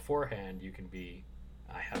 But beforehand you can be,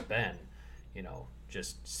 I have been,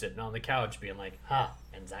 just sitting on the couch being like,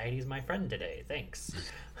 anxiety's my friend today, thanks.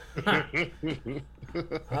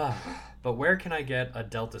 But where can I get a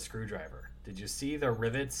Delta screwdriver? Did you see the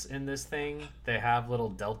rivets in this thing? They have little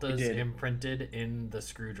deltas imprinted in the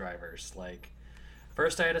screwdrivers. Like,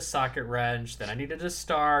 first I had a socket wrench, then I needed a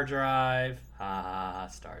star drive.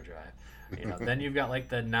 Star drive. Then you've got like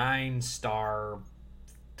the 9-star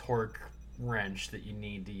torque wrench that you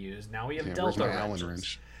need to use. Now we have Delta wrenches.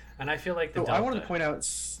 Wrench. And I feel like I wanted to point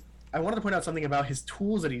out something about his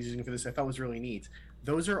tools that he's using for this. I thought was really neat.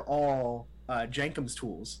 Those are all Jenkum's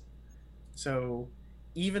tools. So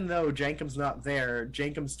even though Jenkum's not there,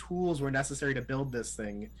 Jenkum's tools were necessary to build this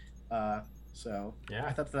thing. So yeah,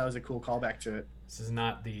 I thought that was a cool callback to it. This is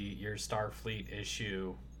not your Starfleet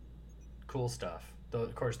issue cool stuff. Though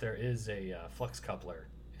of course there is a flux coupler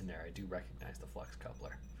in there. I do recognize the flux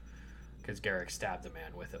coupler because Garrick stabbed a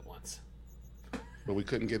man with it once. But we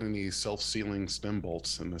couldn't get any self-sealing stem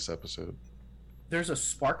bolts in this episode. There's a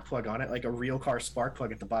spark plug on it, like a real car spark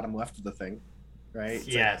plug at the bottom left of the thing, right? It's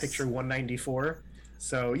yes. Like picture 194.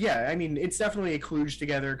 So yeah, I mean, it's definitely a kludged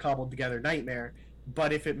together, cobbled together nightmare.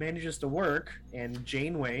 But if it manages to work, and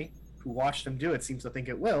Janeway, who watched him do it, seems to think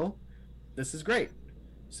it will, this is great.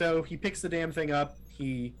 So he picks the damn thing up,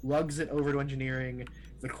 he lugs it over to engineering,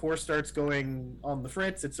 the core starts going on the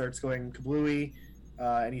fritz, it starts going kablooey,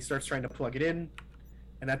 and he starts trying to plug it in.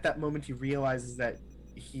 And at that moment, he realizes that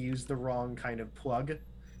he used the wrong kind of plug.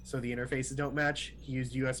 so the interfaces don't match. He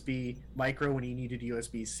used USB micro when he needed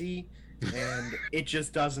USB-C, and it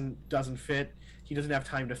just doesn't fit. He doesn't have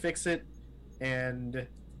time to fix it, and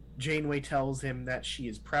Janeway tells him that she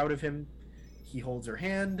is proud of him. He holds her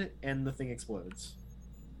hand, and the thing explodes.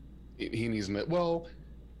 He needs it. Well,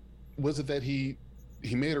 was it that he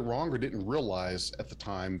made it wrong or didn't realize at the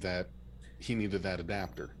time that he needed that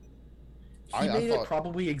adapter? He made it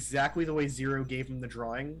probably exactly the way Zero gave him the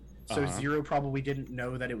drawing, so Zero probably didn't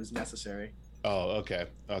know that it was necessary. Oh, okay.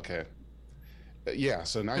 Yeah,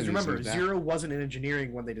 so now... Because remember, Zero wasn't in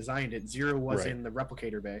engineering when they designed it. Zero was in the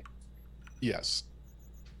replicator bay. Yes.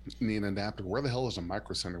 Need an adapter. Where the hell is a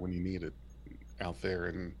micro center when you need it? Out there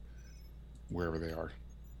and wherever they are.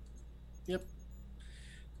 Yep.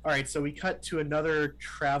 All right, so we cut to another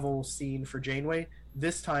travel scene for Janeway.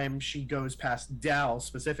 This time she goes past Dal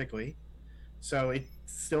specifically. So it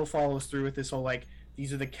still follows through with this whole, like,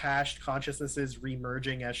 these are the cached consciousnesses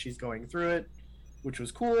remerging as she's going through it, which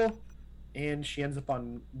was cool. And she ends up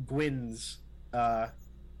on Gwyn's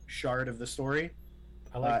shard of the story.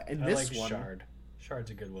 I like Shard. Shard's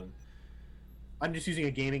a good one. I'm just using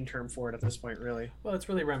a gaming term for it at this point, really. Well, it's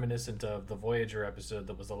really reminiscent of the Voyager episode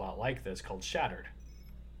that was a lot like this, called Shattered.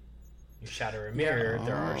 You shatter a mirror,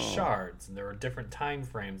 there are shards, and there are different time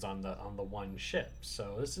frames on the one ship.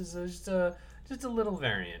 So this is just a little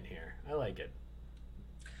variant here. I like it.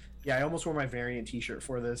 Yeah, I almost wore my variant T-shirt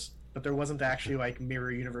for this, but there wasn't actually like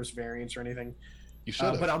mirror universe variants or anything. You should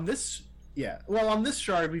have. But on this, on this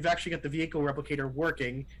shard, we've actually got the vehicle replicator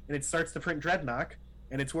working, and it starts to print Dreadnought.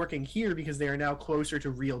 And it's working here because they are now closer to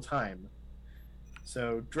real time.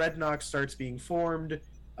 So Dreadnought starts being formed.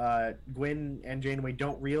 Gwyn and Janeway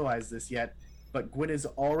don't realize this yet, but Gwyn is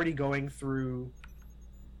already going through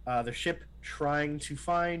the ship trying to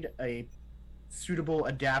find a suitable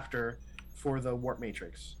adapter for the warp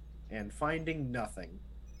matrix and finding nothing.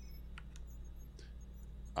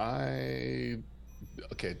 Okay.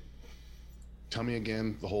 Tell me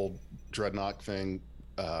again the whole Dreadnought thing.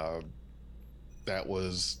 That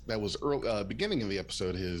was early, beginning of the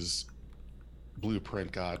episode. His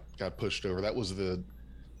blueprint got pushed over. That was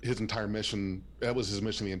his entire mission. That was his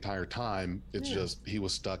mission the entire time. It's just he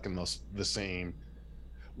was stuck in the same.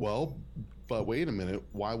 Well, but wait a minute.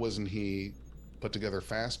 Why wasn't he put together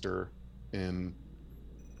faster in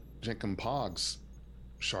Jenkin Pog's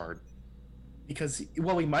shard? Because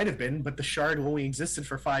he might have been, but the shard only existed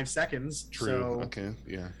for 5 seconds. True. So okay.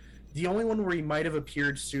 Yeah. The only one where he might have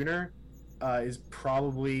appeared sooner is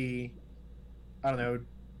probably, I don't know,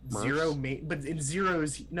 Murphs? Zero. But in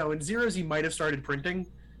Zero's he might have started printing,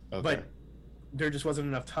 but there just wasn't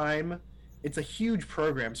enough time. It's a huge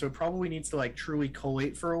program, so it probably needs to like truly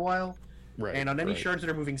collate for a while. Right. And on any shards that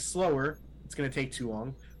are moving slower, it's going to take too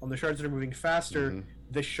long. On the shards that are moving faster,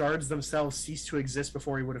 the shards themselves cease to exist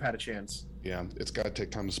before he would have had a chance. Yeah, it's got to take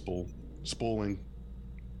time to spooling.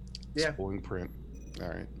 Yeah. Spooling print. All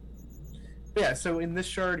right. Yeah, so in this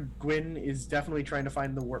shard, Gwyn is definitely trying to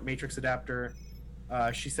find the warp matrix adapter.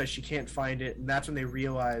 She says she can't find it, and that's when they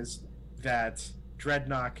realize that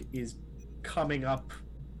Dreadnought is coming up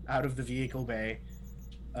out of the vehicle bay,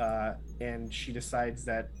 and she decides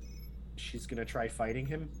that she's going to try fighting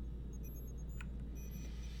him.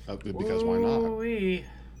 Because why not? Ooh-wee.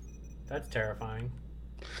 That's terrifying.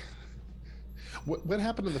 What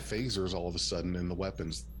happened to the phasers all of a sudden and the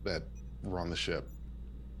weapons that were on the ship?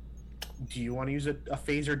 Do you want to use a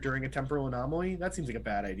phaser during a temporal anomaly? That seems like a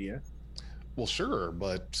bad idea. Well, sure,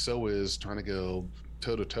 but so is trying to go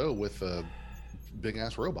toe-to-toe with a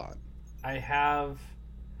big-ass robot. I have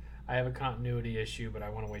a continuity issue, but I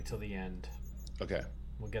want to wait till the end. Okay.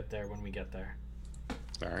 We'll get there when we get there.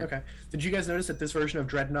 All right. Okay. Did you guys notice that this version of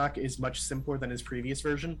Dreadnought is much simpler than his previous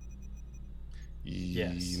version?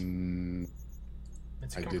 Yes.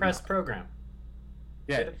 It's a compressed program.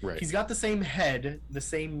 Yeah. Right. He's got the same head, the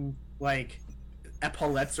same, like,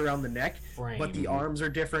 epaulettes around the neck, but the arms are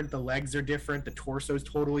different, the legs are different, the torso is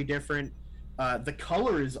totally different. The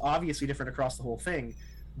color is obviously different across the whole thing,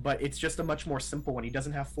 but it's just a much more simple one. He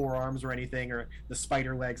doesn't have 4 arms or anything, or the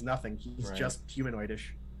spider legs, nothing. He's just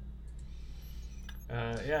humanoidish.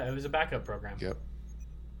 Yeah, it was a backup program. Yep.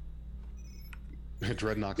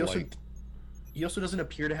 Dreadnought light. He also doesn't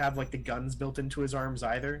appear to have like the guns built into his arms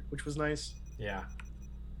either, which was nice. Yeah.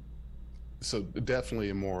 So definitely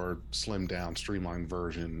a more slimmed down, streamlined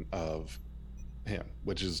version of him,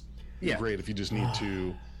 which is great if you just need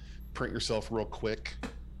to print yourself real quick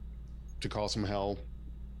to cause some hell.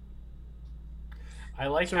 I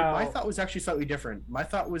like how my thought was actually slightly different. My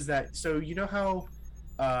thought was that, so you know how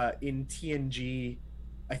in TNG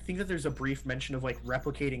I think that there's a brief mention of like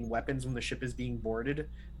replicating weapons when the ship is being boarded,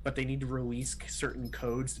 but they need to release certain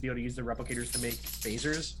codes to be able to use the replicators to make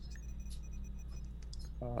phasers.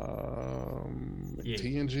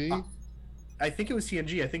 TNG? I think it was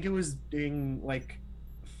TNG. I think it was doing like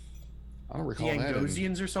I don't recall the that.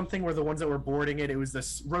 Angosians or something were the ones that were boarding it. It was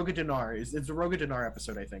this Roga Dinar. It's a Roga Dinar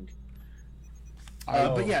episode, I think.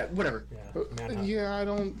 But yeah, whatever. Yeah, I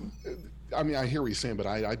don't. I mean, I hear what you're saying, but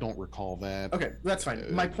I don't recall that. Okay, that's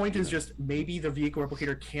fine. My point is just maybe the vehicle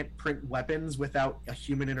replicator can't print weapons without a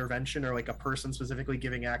human intervention or like a person specifically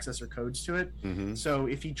giving access or codes to it. Mm-hmm. So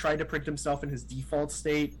if he tried to print himself in his default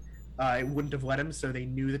state, it wouldn't have let him. So they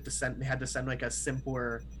knew that they had to send like a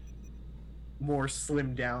simpler, more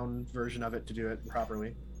slimmed down version of it to do it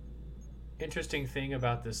properly. Interesting thing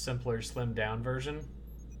about this simpler, slimmed down version,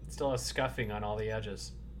 it still has scuffing on all the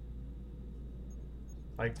edges.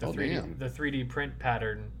 Like the 3D print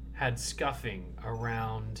pattern had scuffing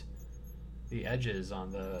around the edges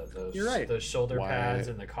on the shoulder pads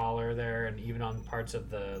and the collar there, and even on parts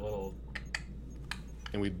of the little.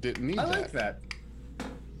 And we didn't need that. I like that.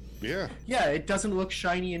 Yeah. Yeah, it doesn't look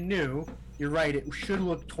shiny and new. You're right. It should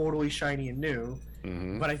look totally shiny and new.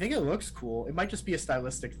 Mm-hmm. But I think it looks cool. It might just be a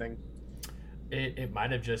stylistic thing. It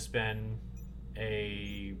might have just been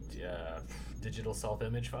a digital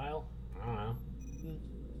self-image file. I don't know.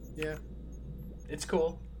 Yeah. It's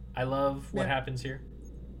cool. I love what happens here.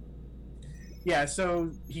 Yeah,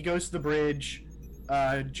 so he goes to the bridge.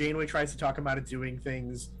 Janeway tries to talk him out of doing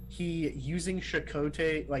things. He, using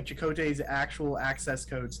Chakotay's actual access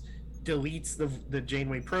codes, deletes the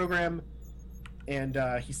Janeway program, and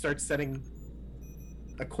he starts setting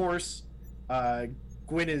a course.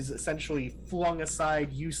 Gwyn is essentially flung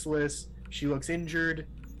aside, useless. She looks injured.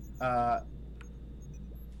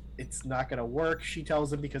 It's not going to work, she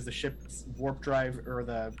tells him, because the ship's warp drive, or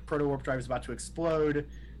the proto-warp drive, is about to explode.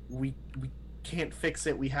 We can't fix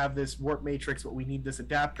it. We have this warp matrix, but we need this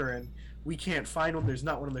adapter, and we can't find one. There's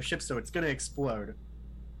not one on the ship, so it's going to explode.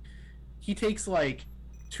 He takes like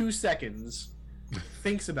 2 seconds,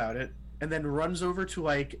 thinks about it, and then runs over to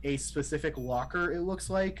like a specific locker, it looks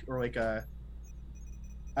like, or like a,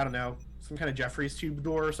 I don't know, some kind of Jeffries tube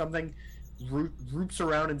door or something, roots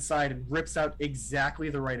around inside and rips out exactly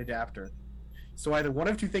the right adapter. So either one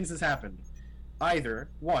of two things has happened. Either,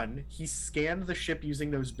 one, he scanned the ship using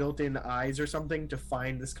those built-in eyes or something to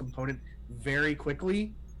find this component very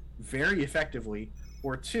quickly, very effectively,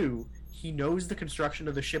 or two, he knows the construction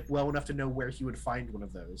of the ship well enough to know where he would find one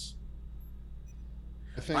of those.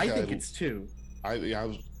 I think it's two. I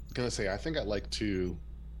was going to say, I think I like two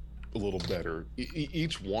a little better.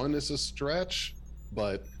 Each one is a stretch,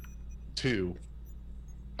 but two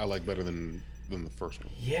I like better than the first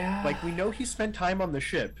one. Yeah. Like, we know he spent time on the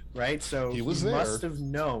ship, right? So he must have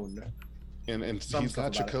known. And he's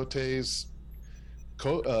got Chakotay's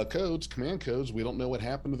codes, command codes. We don't know what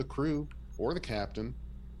happened to the crew or the captain.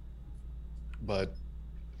 But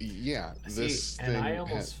yeah, this thing. And I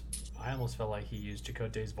almost felt like he used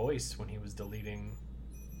Chakotay's voice when he was deleting.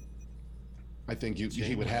 I think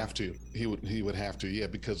he would have to. He would have to, yeah,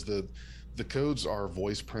 because the codes are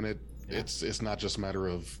voice printed. Yeah. It's not just a matter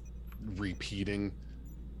of repeating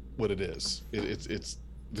what it is. It's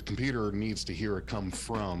the computer needs to hear it come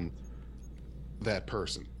from that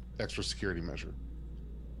person. Extra security measure.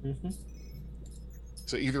 Mm-hmm.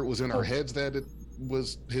 So either it was in our heads that it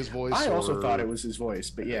was his voice. I also thought it was his voice,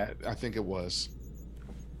 but yeah, I think it was.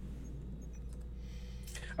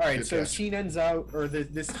 All right, so scene ends out, or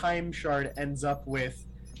this time shard ends up with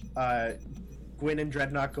Gwyn and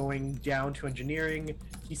Dreadnought going down to engineering.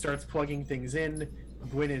 He starts plugging things in.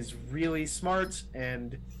 Gwyn is really smart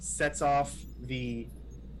and sets off the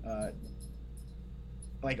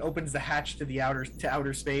opens the hatch to the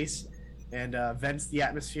outer space and vents the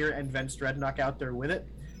atmosphere and vents Dreadnought out there with it.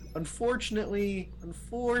 Unfortunately,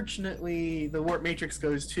 the warp matrix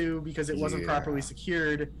goes too because it wasn't properly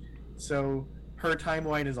secured. So her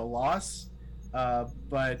timeline is a loss,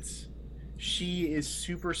 but she is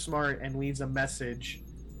super smart and leaves a message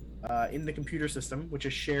in the computer system, which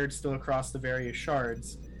is shared still across the various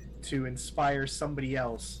shards, to inspire somebody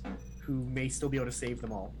else who may still be able to save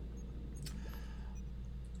them all.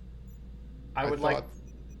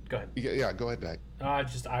 Go ahead. Yeah, go ahead, Dak.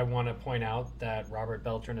 I want to point out that Robert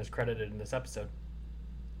Beltran is credited in this episode.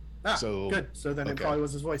 So good. So then it probably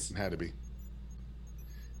was his voice. It had to be.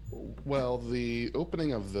 Well, the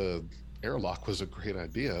opening of the airlock was a great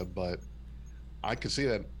idea, but I could see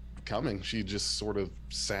that coming. She just sort of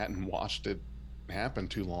sat and watched it happen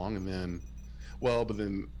too long, and then,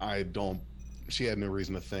 she had no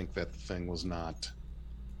reason to think that the thing was not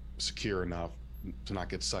secure enough to not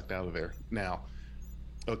get sucked out of there. Now,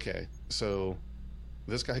 Okay, so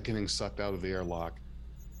this guy getting sucked out of the airlock.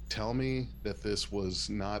 Tell me that this was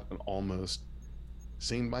not an almost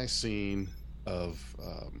scene by scene of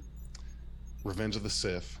Revenge of the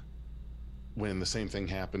Sith, when the same thing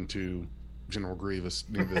happened to General Grievous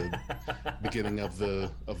near the beginning of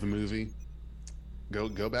the movie.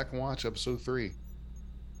 Go back and watch episode 3.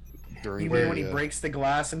 During when he breaks the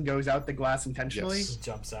glass and goes out the glass intentionally? Yes.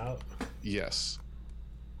 Jumps out. Yes.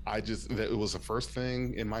 It was the first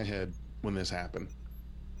thing in my head when this happened.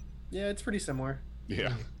 Yeah, it's pretty similar.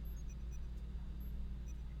 Yeah.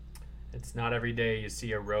 It's not every day you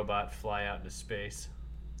see a robot fly out into space.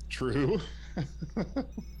 True.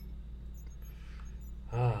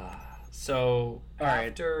 So all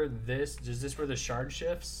after this, is this where the shard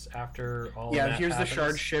shifts? After all of that here's happens? the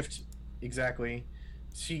shard shift. Exactly.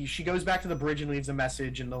 She goes back to the bridge and leaves a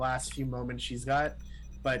message in the last few moments she's got,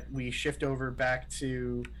 but we shift over back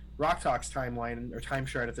to Rok-Tahk's timeline, or time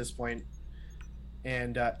shard at this point,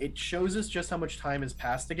 and it shows us just how much time has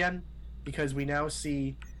passed again, because we now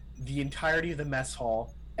see the entirety of the mess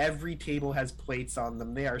hall. Every table has plates on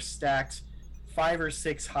them. They are stacked 5 or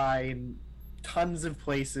 6 high in tons of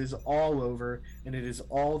places all over, and it is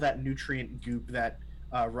all that nutrient goop that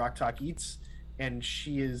Rok-Tahk eats, and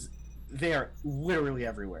they are literally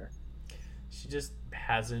everywhere. She just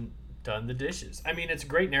hasn't done the dishes. I mean, it's a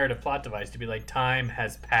great narrative plot device to be like, time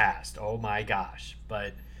has passed. Oh my gosh.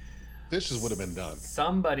 But dishes would have been done.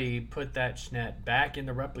 Somebody put that schnet back in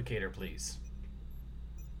the replicator, please.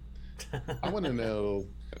 I want to know,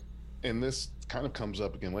 and this kind of comes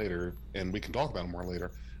up again later, and we can talk about it more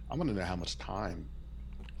later. I want to know how much time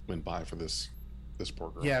went by for this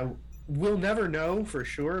program. Yeah, we'll never know for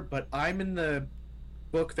sure, but I'm in the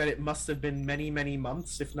book that it must have been many, many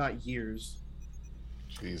months, if not years.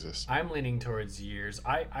 Jesus. I'm leaning towards years.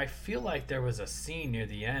 I feel like there was a scene near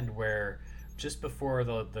the end where just before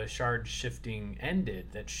the shard shifting ended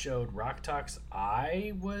that showed Rok-Tahk's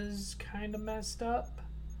eye was kind of messed up.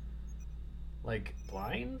 Like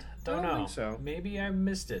blind? Don't know. Think so. Maybe I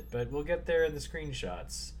missed it, but we'll get there in the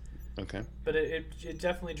screenshots. Okay. But it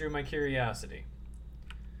definitely drew my curiosity.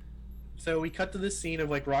 So we cut to this scene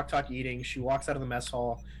of like Rok-Tahk eating. She walks out of the mess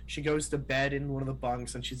hall. She goes to bed in one of the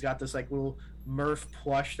bunks, and she's got this like little Murph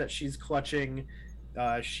plush that she's clutching.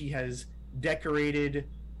 She has decorated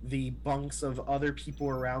the bunks of other people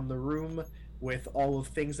around the room with all of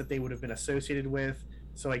things that they would have been associated with.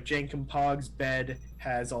 So like Jankum Pog's bed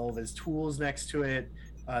has all of his tools next to it.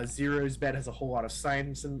 Zero's bed has a whole lot of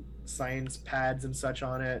science pads and such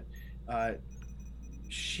on it.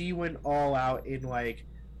 She went all out in like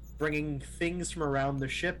bringing things from around the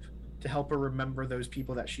ship to help her remember those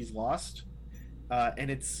people that she's lost.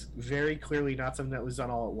 And it's very clearly not something that was done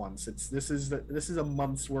all at once. This is a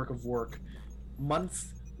month's worth of work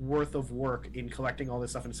in collecting all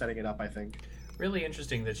this stuff and setting it up, I think. Really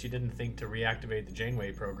interesting that she didn't think to reactivate the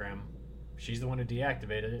Janeway program. She's the one who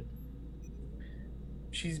deactivated it.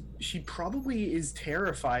 She probably is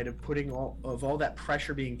terrified of all that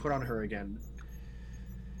pressure being put on her again.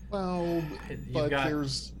 Well, but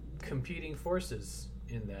there's competing forces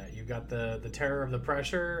in that. You've got the terror of the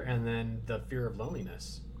pressure and then the fear of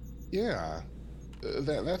loneliness. Yeah,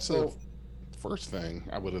 that's the first thing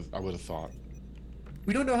I would have thought.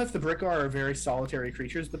 We don't know if the Brick are very solitary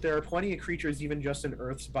creatures, but there are plenty of creatures, even just in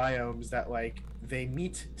Earth's biomes, that like they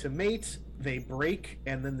meet to mate, they break,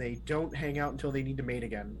 and then they don't hang out until they need to mate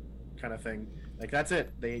again, kind of thing. Like that's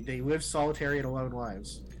it. They live solitary and alone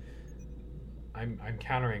lives. I'm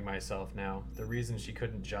countering myself now. The reason she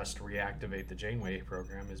couldn't just reactivate the Janeway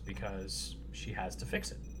program is because she has to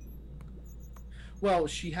fix it. Well,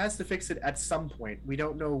 she has to fix it at some point. We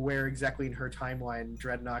don't know where exactly in her timeline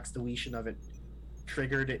Dreadnought's deletion of it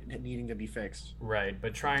triggered it needing to be fixed. Right,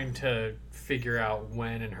 but trying to figure out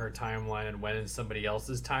when in her timeline and when in somebody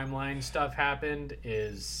else's timeline stuff happened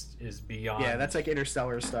is beyond. Yeah, that's like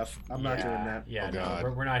interstellar stuff. I'm not doing that. Yeah, Oh, no,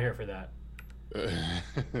 God. we're not here for that.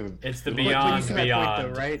 It's the But beyond you see my beyond.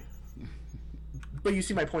 point, though, right? But you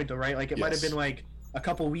see my point, though, right? Like it might have Yes. been like a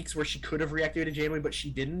couple weeks where she could have reactivated Janeway, but she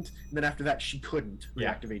didn't. And then after that, she couldn't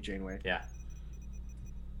Yeah. reactivate Janeway. Yeah,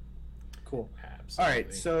 Cool. absolutely. All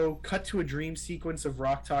right, so cut to a dream sequence of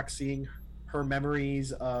Rok-Tahk seeing her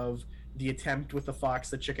memories of the attempt with the fox,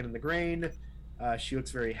 the chicken, and the grain. She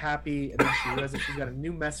looks very happy, and then she realizes she's got a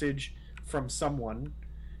new message from someone,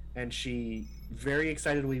 and she very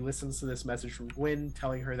excitedly listens to this message from Gwyn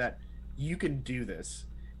telling her that you can do this.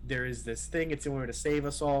 There is this thing, it's the only way to save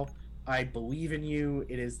us all. I believe in you.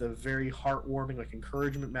 It is the very heartwarming, like,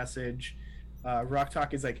 encouragement message.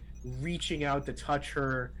 Rok-Tahk is like reaching out to touch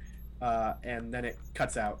her, and then it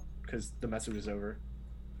cuts out because the message is over.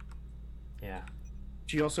 Yeah.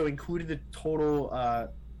 She also included the total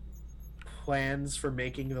plans for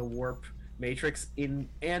making the warp matrix and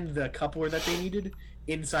the coupler that they needed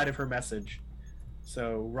inside of her message.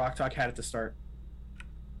 So Rock Talk had it to start.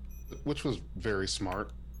 Which was very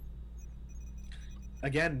smart.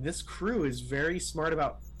 Again, this crew is very smart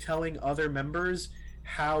about telling other members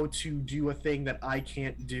how to do a thing that I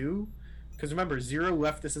can't do. Because remember, Zero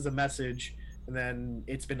left this as a message, and then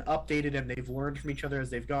it's been updated, and they've learned from each other as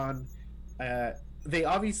they've gone. They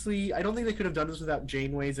obviously, I don't think they could have done this without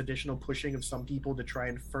Janeway's additional pushing of some people to try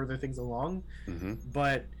and further things along. Mm-hmm.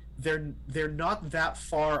 But they're not that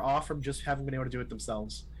far off from just having been able to do it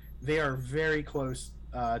themselves. They are very close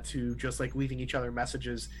to just like leaving each other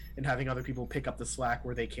messages and having other people pick up the slack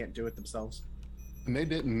where they can't do it themselves. And they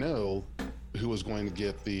didn't know who was going to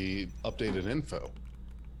get the updated info.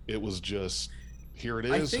 It was just, here it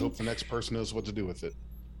is, hope the next person knows what to do with it.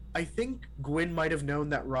 I think Gwyn might have known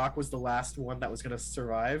that Rock was the last one that was going to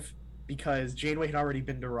survive because Janeway had already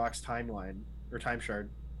been to Rock's timeline, or time shard.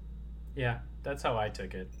 Yeah, that's how I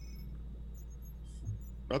took it.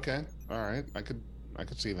 Okay, all right. I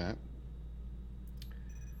could see that.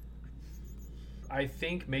 I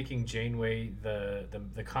think making Janeway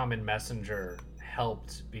the common messenger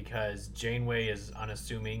helped because Janeway is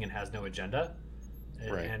unassuming and has no agenda.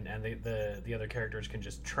 Right. And the other characters can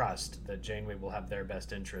just trust that Janeway will have their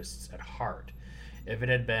best interests at heart. If it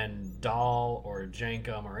had been Dahl or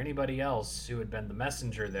Jankum or anybody else who had been the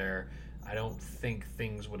messenger there, I don't think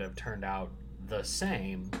things would have turned out the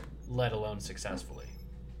same, let alone successfully.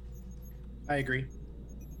 I agree.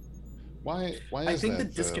 Why is I think that,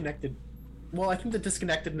 the disconnected. Well, I think the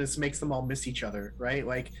disconnectedness makes them all miss each other, right?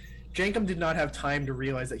 Like, Jankum did not have time to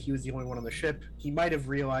realize that he was the only one on the ship. He might have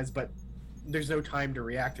realized, but there's no time to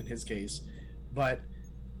react in his case. But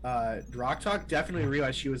Rock Talk definitely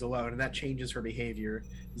realized she was alone, and that changes her behavior.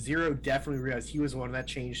 Zero definitely realized he was alone, and that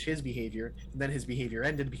changed his behavior. And then his behavior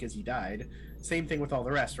ended because he died. Same thing with all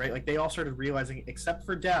the rest, right? Like, they all started realizing, except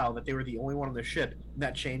for Dal, that they were the only one on the ship, and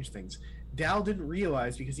that changed things. Dal didn't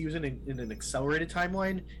realize because he was in an accelerated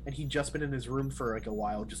timeline, and he'd just been in his room for like a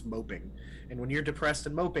while, just moping. And when you're depressed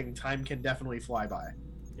and moping, time can definitely fly by.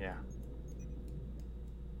 Yeah.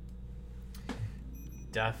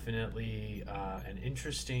 Definitely an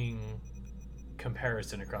interesting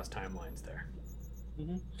comparison across timelines there.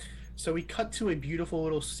 Mm-hmm. So we cut to a beautiful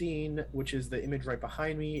little scene, which is the image right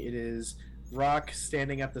behind me. It is Rock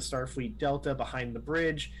standing at the Starfleet Delta behind the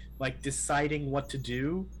bridge, like deciding what to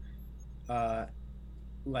do.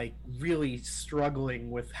 Like really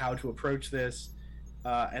struggling with how to approach this,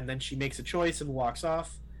 and then she makes a choice and walks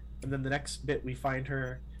off. And then the next bit we find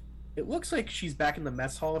her, it looks like she's back in the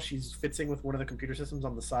mess hall. She's fitzing with one of the computer systems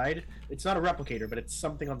on the side. It's not a replicator, but it's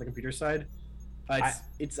something on the computer side.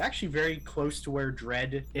 It's actually very close to where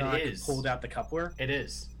Dredd pulled out the coupler. It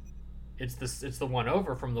is. It's the one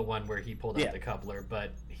over from the one where he pulled out the coupler,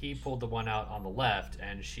 but he pulled the one out on the left,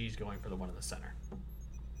 and she's going for the one in the center.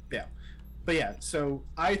 Yeah. But yeah, so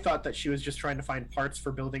I thought that she was just trying to find parts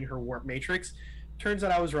for building her warp matrix. Turns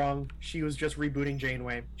out I was wrong. She was just rebooting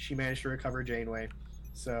Janeway. She managed to recover Janeway.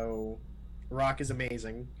 So Rock is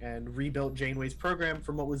amazing and rebuilt Janeway's program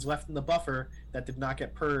from what was left in the buffer that did not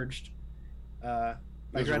get purged.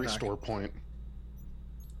 There's a restore point.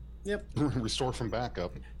 Yep. Restore from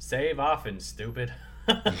backup. Save often, stupid.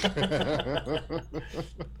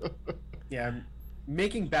 Yeah.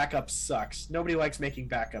 Making backups sucks. Nobody likes making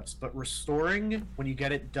backups, but restoring when you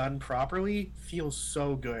get it done properly feels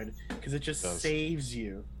so good because it just saves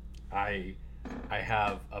you. I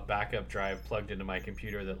have a backup drive plugged into my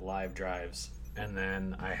computer that live drives, and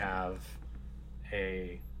then I have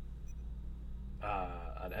an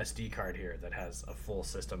SD card here that has a full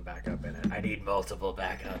system backup in it. I need multiple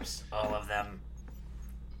backups, all of them.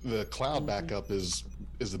 The cloud backup is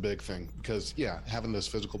the big thing because having those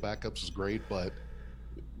physical backups is great, but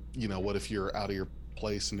you know, what if you're out of your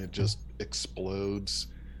place and it just explodes?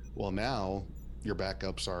 Well, now your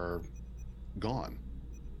backups are gone.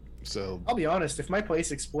 So I'll be honest, if my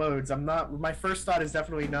place explodes, my first thought is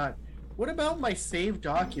definitely not, what about my saved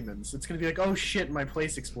documents? It's going to be like, oh shit, my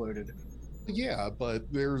place exploded. Yeah,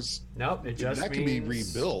 but there's... Nope, it just that can be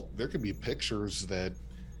rebuilt. There could be pictures that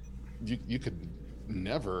you could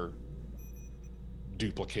never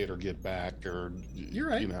duplicate or get back, or you're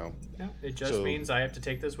right. You know, yeah, it just means I have to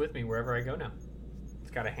take this with me wherever I go now. It's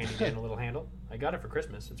got a handy dandy little handle. I got it for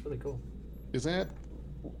Christmas. It's really cool. Is that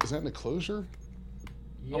an enclosure?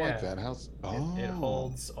 Yeah, I like that house. It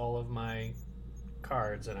holds all of my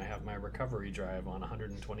cards, and I have my recovery drive on a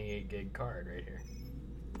 128 gig card right here.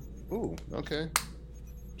 Ooh, okay.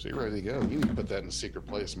 So you're ready to go. You need to put that in a secret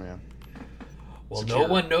place, man. Well, no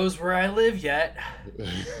one knows where I live yet.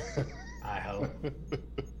 I hope.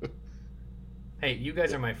 Hey, you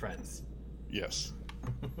guys are my friends. Yes.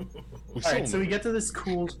 All right, so we get to this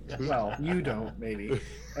cool. Well, you don't, maybe.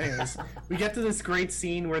 Anyways, we get to this great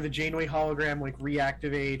scene where the Janeway hologram like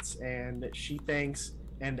reactivates, and she thanks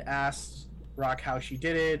and asks Rock how she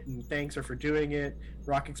did it, and thanks her for doing it.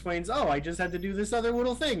 Rock explains, "Oh, I just had to do this other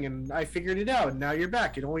little thing, and I figured it out. And now you're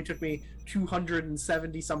back. It only took me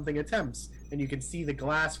 270 something attempts." And you can see the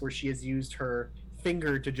glass where she has used her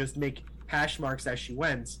finger to just make hash marks as she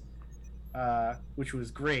went, which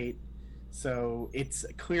was great. So it's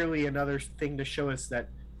clearly another thing to show us that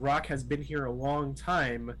Rock has been here a long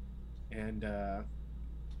time, and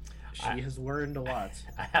she has learned a lot.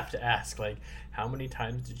 I have to ask, like, how many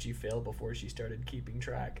times did she fail before she started keeping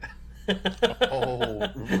track? Oh,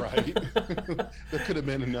 right. There could have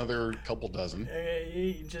been another couple dozen.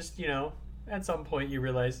 Just, at some point you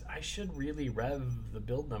realize, I should really rev the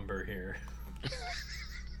build number here.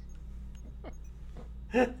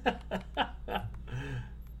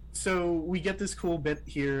 So we get this cool bit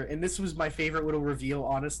here, and this was my favorite little reveal,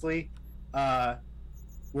 honestly,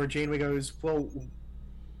 where Janeway goes, "Well,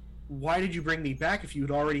 why did you bring me back if you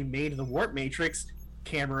had already made the warp matrix?"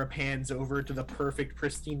 Camera pans over to the perfect,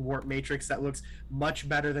 pristine warp matrix that looks much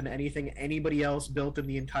better than anything anybody else built in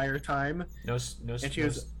the entire time. No spark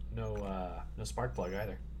plug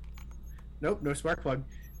either. Nope, no spark plug.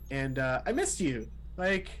 And I missed you.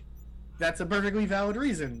 Like, that's a perfectly valid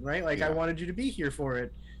reason, right? Like, yeah. I wanted you to be here for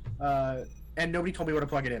it. And nobody told me where to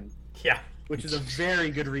plug it in. Yeah. Which is a very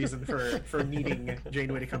good reason for needing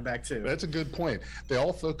Janeway to come back, too. That's a good point. They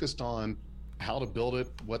all focused on how to build it,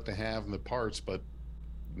 what to have in the parts, but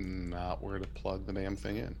not where to plug the damn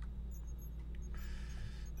thing in.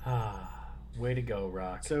 Way to go,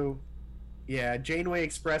 Rock. So, yeah, Janeway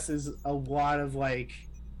expresses a lot of, like,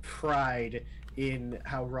 pride in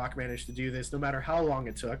how Rock managed to do this, no matter how long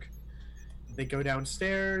it took. They go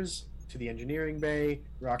downstairs to the engineering bay.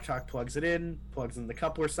 Rock-Talk plugs it in, plugs in the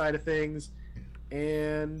coupler side of things,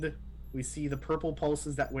 and we see the purple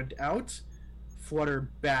pulses that went out flutter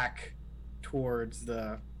back towards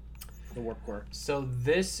the warp core. So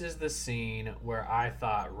this is the scene where I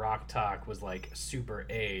thought Rock-Talk was like super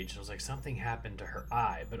aged. I was like, something happened to her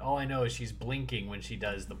eye, but all I know is she's blinking when she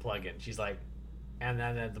does the plug-in. She's like, and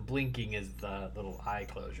then the blinking is the little eye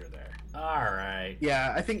closure there. All right.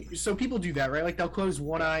 Yeah, I think so. People do that, right? Like they'll close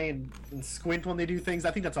one eye and squint when they do things.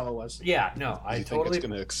 I think that's all it was. Yeah, no, I totally think it's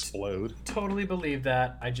gonna explode. Totally believe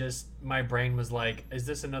that. My brain was like, is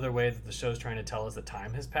this another way that the show's trying to tell us that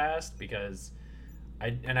time has passed? Because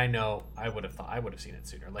I know I would have seen it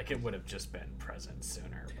sooner. Like it would have just been present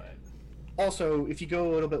sooner, but. Also, if you go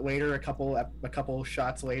a little bit later, a couple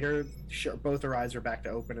shots later, both their eyes are back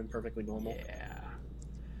to open and perfectly normal. Yeah.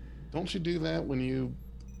 Don't you do that when you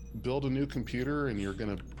build a new computer and you're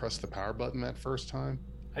going to press the power button that first time?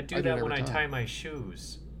 I do that when I tie my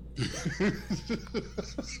shoes.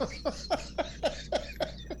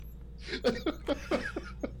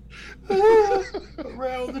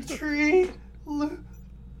 Around the tree.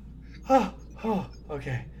 Oh,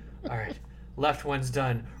 okay. All right. Left one's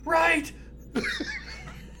done. Right!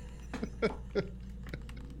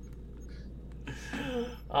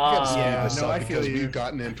 I feel because you. we've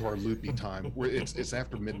gotten into our loopy time. It's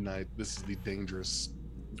after midnight. This is the dangerous.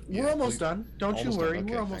 We're almost done. Don't you worry.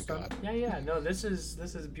 Okay, we're almost done. God. Yeah. No, this is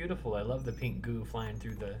beautiful. I love the pink goo flying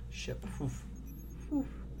through the ship. Oof. Oof.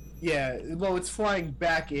 Yeah, well, it's flying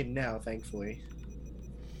back in now, thankfully.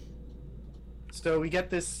 So we get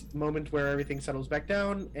this moment where everything settles back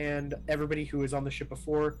down, and everybody who was on the ship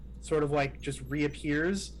before sort of like just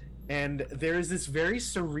reappears, and there is this very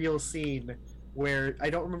surreal scene where I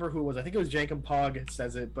don't remember who it was. I think it was Jankum Pog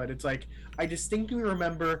says it, but it's like, I distinctly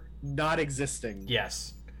remember not existing.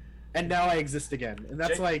 Yes. And now I exist again. And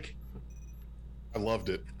that's like... I loved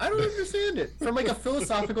it. I don't understand it. From like a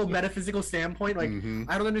philosophical, metaphysical standpoint, like,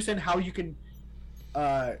 I don't understand how you can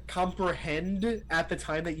comprehend at the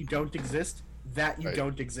time that you don't exist, that you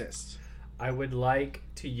don't exist. I would like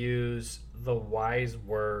to use the wise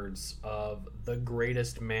words of the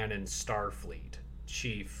greatest man in Starfleet,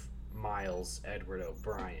 Chief Miles Edward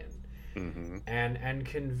O'Brien, and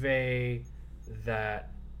convey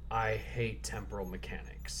that I hate temporal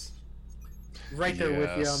mechanics. Right there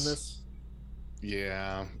with you on this.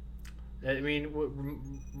 Yeah. I mean,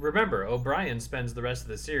 remember, O'Brien spends the rest of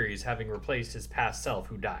the series having replaced his past self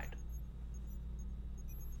who died.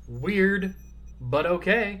 Weird, but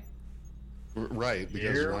okay. Right,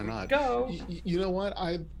 because Here why not? Go. You know what?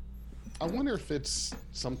 I wonder if it's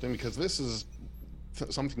something, because this is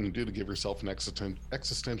something you do to give yourself an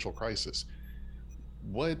existential crisis.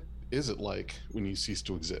 What is it like when you cease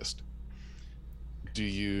to exist? Do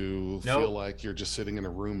you Nope. feel like you're just sitting in a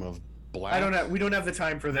room of black? I don't know. We don't have the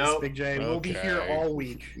time for this, Nope. Big J. We'll be here Okay. all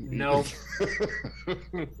week. Nope.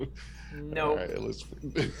 All Nope. right, let's.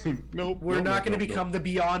 Nope. We're nope, not going to nope, become the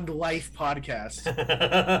Beyond Life podcast.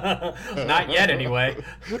 Not yet, anyway.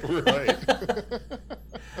 nope. Right.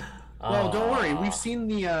 Well, don't worry. We've seen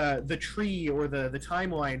the tree or the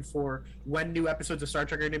timeline for when new episodes of Star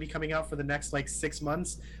Trek are going to be coming out for the next 6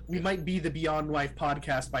 months. We might be the Beyond Life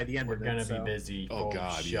podcast by the end We're of it. gonna so. be busy. Oh, for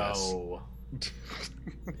God, show.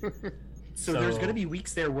 So there's going to be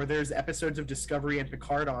weeks there where there's episodes of Discovery and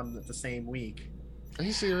Picard on the same week. Are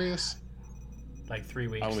you serious? Like 3 I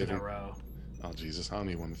weeks don't in even- a row. Oh Jesus, I don't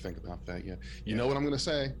even want to think about that yet. You know what I'm going to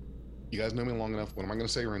say? You guys know me long enough. What am I going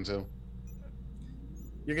to say, Renzo?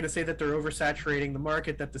 You're going to say that they're oversaturating the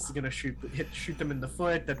market, that this is going to shoot them in the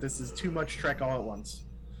foot, that this is too much Trek all at once.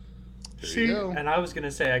 There you go. And I was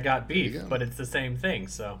gonna say I got There you beef, go. but it's the same thing.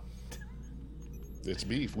 So It's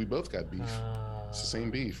beef. We both got beef. It's the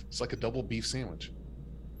same beef. It's like a double beef sandwich.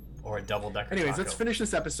 or a double decker. Anyways, let's finish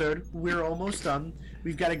this episode. We're almost done.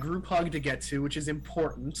 We've got a group hug to get to, which is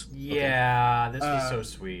important. Yeah, this was so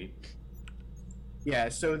sweet. Yeah,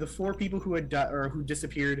 so the 4 people who had who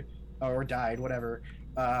disappeared or died, whatever,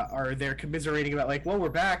 are there commiserating about well, we're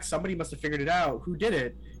back. Somebody must have figured it out. Who did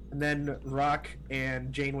it? And then Rock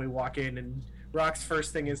and Janeway walk in, and Rock's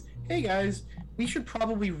first thing is, "Hey guys, we should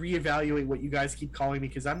probably reevaluate what you guys keep calling me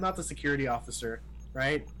because I'm not the security officer,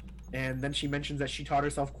 right?" And then she mentions that she taught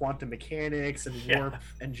herself quantum mechanics and warp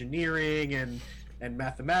engineering and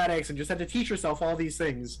mathematics, and just had to teach herself all these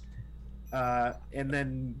things. And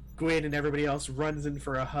then Gwyn and everybody else runs in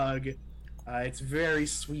for a hug. It's very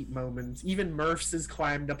sweet moments. Even Murphs is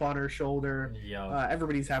climbed up on her shoulder. Yeah.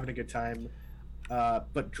 Everybody's having a good time.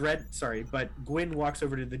 But Gwyn walks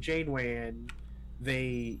over to the Janeway, and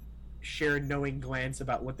they share a knowing glance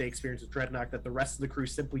about what they experienced with Dreadnought that the rest of the crew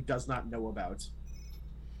simply does not know about.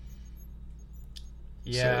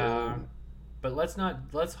 Yeah. But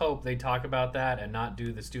let's hope they talk about that and not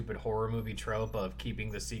do the stupid horror movie trope of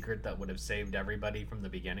keeping the secret that would have saved everybody from the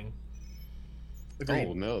beginning. Agreed.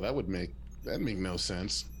 Oh no, that'd make no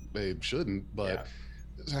sense. They shouldn't. But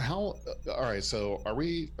how? All right. So are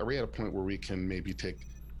we at a point where we can maybe take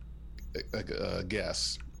a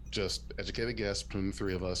guess, just educated guess between the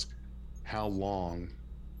 3 of us, how long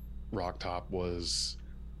Rocktop was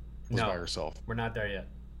No. by herself? We're not there yet.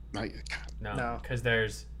 Not yet. God, No, because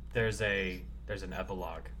there's an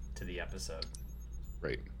epilogue to the episode.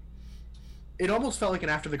 right. It almost felt like an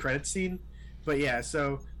after the credits scene, but yeah.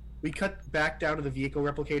 So we cut back down to the vehicle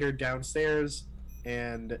replicator downstairs,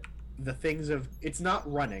 and the things of it's not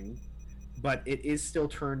running, but it is still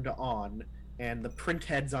turned on, and the print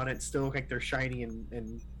heads on it still look like they're shiny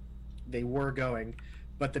and they were going,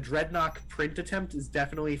 but the Dreadnought print attempt is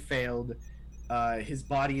definitely failed. His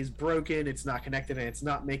body is broken, it's not connected, and it's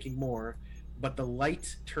not making more. But the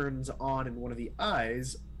light turns on in one of the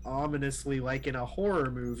eyes, ominously like in a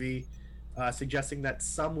horror movie, suggesting that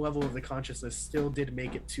some level of the consciousness still did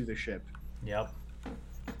make it to the ship. Yep.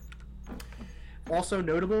 Also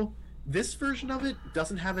notable, this version of it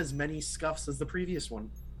doesn't have as many scuffs as the previous one.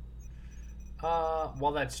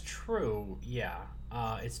 Well, that's true. Yeah.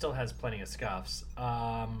 It still has plenty of scuffs.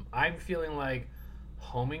 I'm feeling like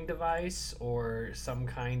homing device or some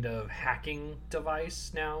kind of hacking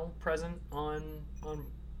device now present on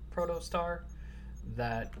Protostar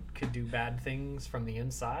that could do bad things from the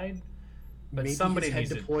inside. But Maybe somebody his head needs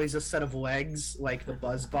to... deploys a set of legs like the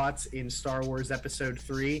Buzzbots in Star Wars Episode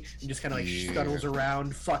 3 and just kind of scuttles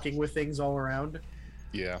around, fucking with things all around.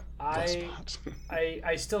 Yeah.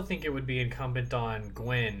 I still think it would be incumbent on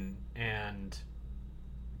Gwyn and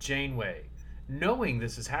Janeway. Knowing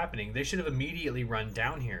this is happening, they should have immediately run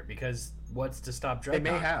down here because what's to stop Dreadnought?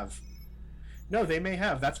 They may have. No, they may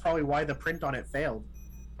have. That's probably why the print on it failed.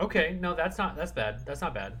 Okay, no, that's bad. That's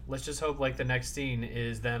not bad. Let's just hope like the next scene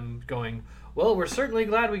is them going, well, we're certainly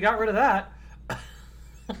glad we got rid of that.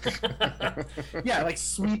 Yeah, like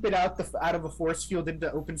sweep it out of a force field into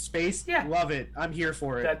open space. Yeah. Love it. I'm here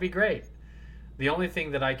for it. That'd be great. The only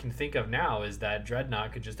thing that I can think of now is that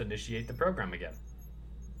Dreadnought could just initiate the program again.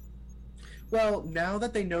 Well, now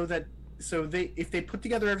that they know that, if they put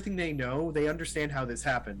together everything they know, they understand how this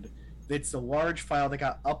happened. It's a large file that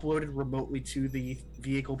got uploaded remotely to the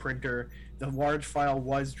vehicle printer. The large file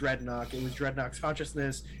was Dreadnought. It was Dreadnought's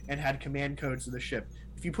consciousness and had command codes to the ship.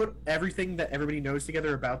 If you put everything that everybody knows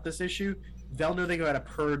together about this issue, they'll know they got to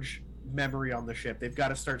purge memory on the ship. They've got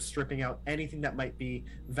to start stripping out anything that might be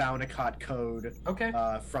Valnicott code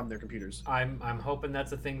from their computers. I'm hoping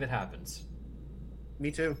that's a thing that happens.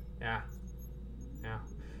 Me too. Yeah.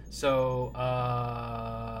 So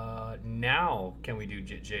now can we do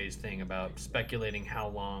Jay's thing about speculating how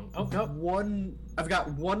long? Oh no, I've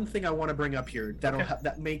got one thing I want to bring up here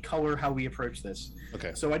that may color how we approach this.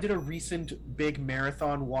 Okay. So I did a recent big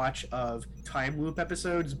marathon watch of time loop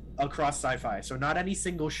episodes across sci-fi. So not any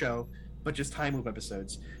single show, but just time loop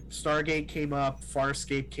episodes. Stargate came up,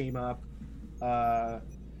 Farscape came up,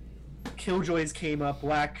 Killjoys came up,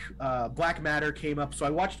 Black Matter came up. So I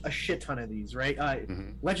watched a shit ton of these, right?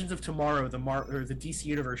 Legends of Tomorrow, the DC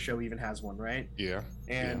Universe show even has one, right? Yeah.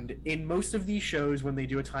 And in most of these shows, when they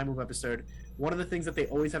do a time loop episode, one of the things that they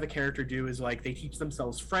always have a character do is like they teach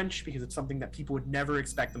themselves French because it's something that people would never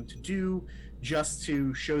expect them to do, just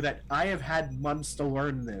to show that I have had months to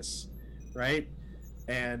learn this, right?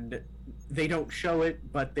 And they don't show it,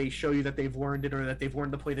 but they show you that they've learned it, or that they've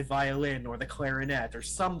learned to play the violin or the clarinet or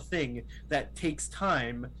something that takes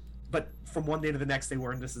time, but from one day to the next they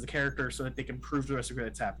learn this as a character so that they can prove to us that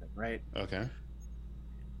it's happening, right? Okay.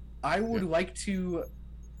 I would like to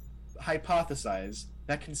hypothesize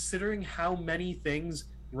that, considering how many things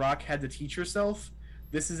Rock had to teach herself,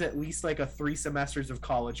 this is at least like a 3 semesters of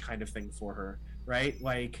college kind of thing for her, right?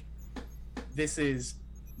 Like, this is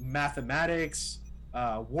mathematics,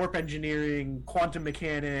 warp engineering, quantum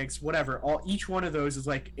mechanics, whatever. Each one of those is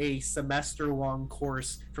like a semester-long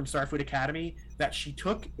course from Starfleet Academy that she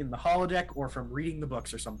took in the holodeck or from reading the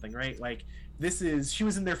books or something, right? Like, she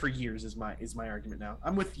was in there for years. Is my argument now.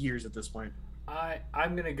 I'm with years at this point.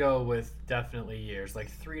 I'm gonna go with definitely years, like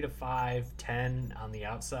 3 to 5, 10 on the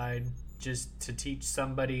outside, just to teach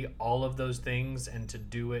somebody all of those things and to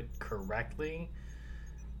do it correctly.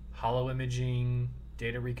 Holo imaging,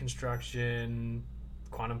 data reconstruction,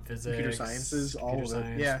 quantum physics, computer sciences, all of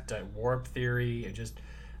it. Yeah, warp theory. It just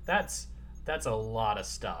that's a lot of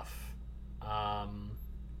stuff.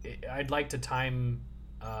 I'd like to time.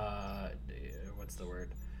 What's the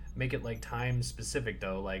word? Make it like time specific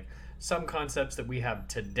though. Like some concepts that we have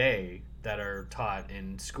today that are taught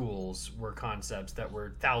in schools were concepts that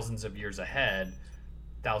were thousands of years ahead,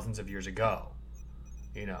 thousands of years ago.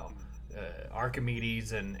 You know,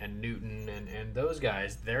 Archimedes and Newton and those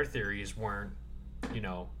guys, their theories weren't, you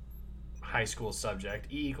know, high school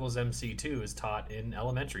subject. E equals MC2 is taught in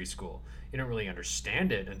elementary school. You don't really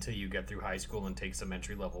understand it until you get through high school and take some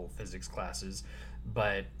entry level physics classes,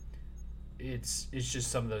 but it's just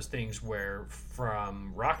some of those things where,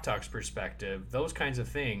 from Rock Talk's perspective, those kinds of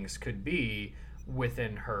things could be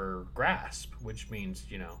within her grasp, which means,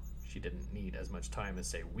 you know, she didn't need as much time as,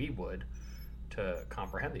 say, we would to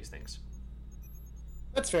comprehend these things.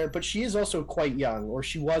 That's fair, but she is also quite young, or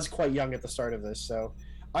she was quite young at the start of this, so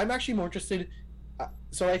I'm actually more interested.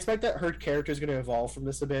 So I expect that her character is going to evolve from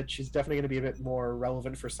this a bit. She's definitely going to be a bit more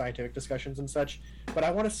relevant for scientific discussions and such, but I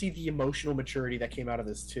want to see the emotional maturity that came out of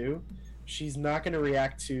this too. She's not going to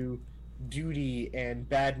react to duty and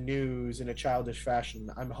bad news in a childish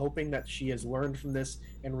fashion. I'm hoping that she has learned from this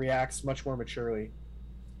and reacts much more maturely.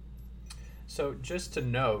 So just to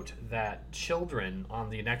note that children on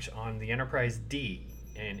the Enterprise D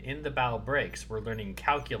and in the bow breaks were learning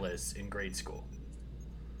calculus in grade school.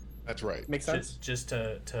 That's right. Makes sense. Just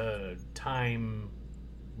to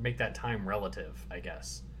make that time relative, I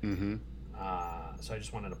guess. Mm-hmm. So I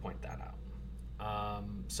just wanted to point that out.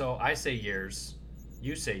 So I say years.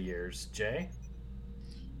 You say years. Jay?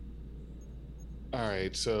 All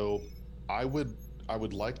right. So I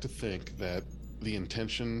would like to think that the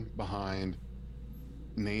intention behind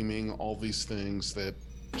naming all these things that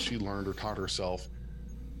she learned or taught herself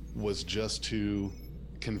was just to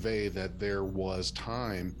convey that there was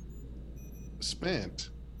time spent,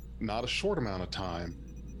 not a short amount of time,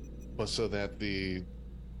 but so that the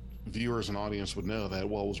viewers and audience would know that,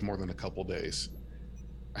 well, it was more than a couple days.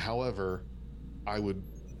 However, I would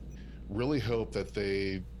really hope that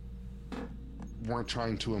they weren't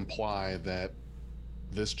trying to imply that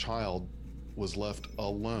this child was left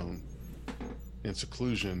alone in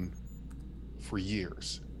seclusion for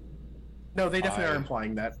years. No, they definitely are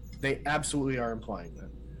implying that. They absolutely are implying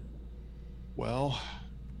that. Well,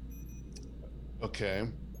 okay.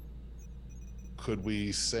 Could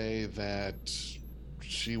we say that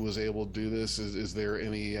she was able to do this? Is there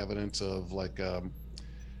any evidence of like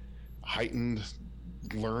heightened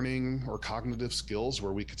learning or cognitive skills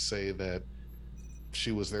where we could say that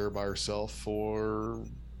she was there by herself for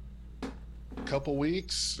a couple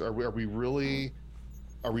weeks? Are we really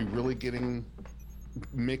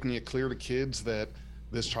making it clear to kids that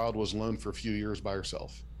this child was alone for a few years by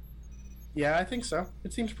herself? Yeah, I think so.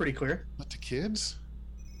 It seems pretty clear. But to kids?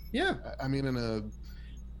 Yeah. I mean, in a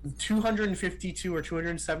 252 or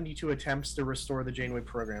 272 attempts to restore the Janeway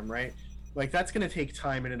program, right? Like, that's going to take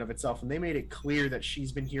time in and of itself. And they made it clear that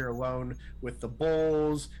she's been here alone with the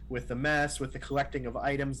bowls, with the mess, with the collecting of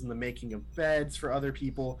items and the making of beds for other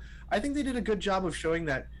people. I think they did a good job of showing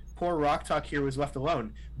that poor Rok-Tahk here was left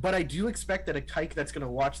alone. But I do expect that a kike that's going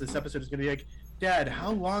to watch this episode is going to be like, Dad,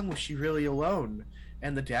 how long was she really alone?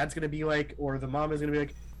 And the dad's going to be like, or the mom is going to be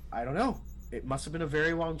like, I don't know. It must have been a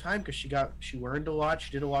very long time because she learned a lot,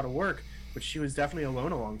 she did a lot of work, but she was definitely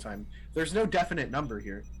alone a long time. There's no definite number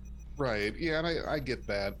here. Right. Yeah, and I get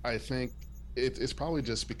that. I think it's probably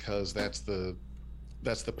just because that's the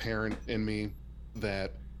parent in me,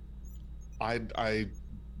 that I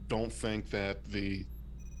don't think that the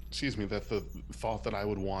thought that I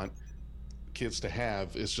would want kids to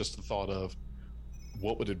have is just the thought of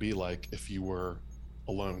what would it be like if you were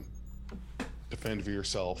alone, defend for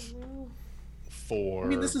yourself. I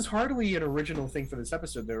mean, this is hardly an original thing for this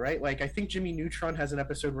episode, though, right? Like, I think Jimmy Neutron has an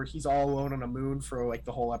episode where he's all alone on a moon for, like,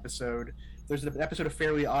 the whole episode. There's an episode of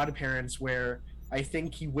Fairly Odd Parents where I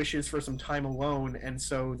think he wishes for some time alone, and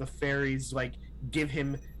so the fairies, like, give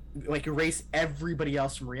him, like, erase everybody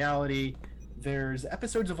else from reality. There's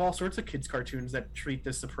episodes of all sorts of kids' cartoons that treat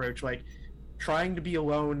this approach. Like, trying to be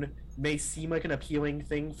alone may seem like an appealing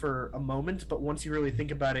thing for a moment, but once you really think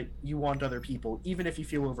about it, you want other people, even if you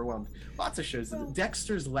feel overwhelmed. Lots of shows. Well,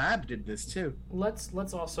 Dexter's Lab did this too. Let's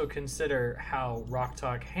also consider how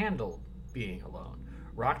Rok-Tahk handled being alone.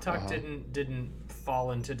 Rok-Tahk didn't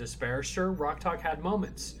fall into despair. Sure, Rok-Tahk had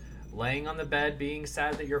moments. Laying on the bed, being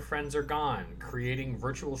sad that your friends are gone, creating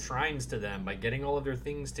virtual shrines to them by getting all of their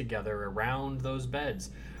things together around those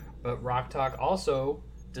beds. But Rok-Tahk also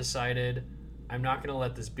decided, I'm not going to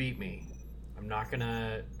let this beat me. I'm not going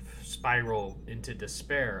to spiral into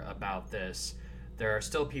despair about this. There are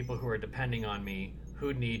still people who are depending on me,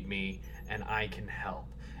 who need me, and I can help.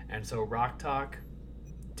 And so Rok-Tahk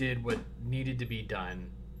did what needed to be done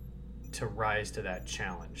to rise to that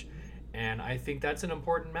challenge. And I think that's an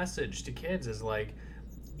important message to kids, is like,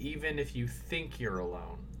 even if you think you're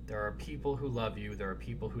alone, there are people who love you, there are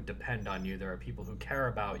people who depend on you, there are people who care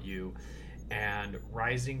about you. And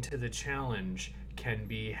rising to the challenge can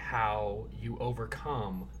be how you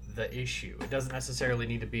overcome the issue. It doesn't necessarily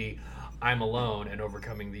need to be, I'm alone, and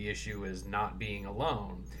overcoming the issue is not being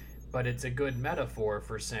alone. But it's a good metaphor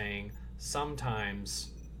for saying sometimes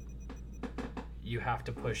you have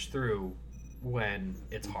to push through when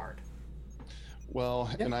it's hard. Well,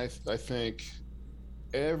 yeah. And I think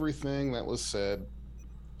everything that was said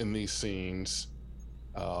in these scenes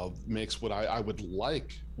makes what I would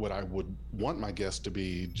want my guest to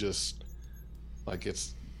be, just like,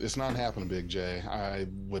 it's not happening, Big J. I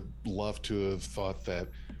would love to have thought that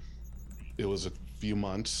it was a few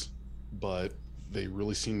months, but they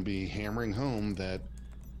really seem to be hammering home that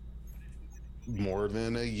more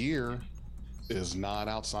than a year is not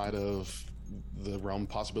outside of the realm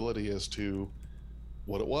possibility as to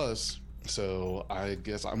what it was. So I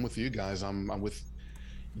guess I'm with you guys. I'm with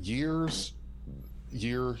year,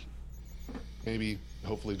 maybe,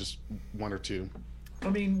 hopefully just one or two. I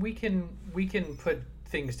mean, we can put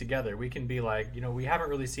things together. We can be like, we haven't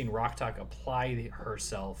really seen Rok-Tahk apply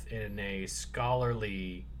herself in a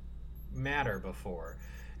scholarly matter before.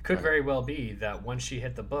 Could very well be that once she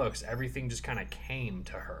hit the books, everything just kind of came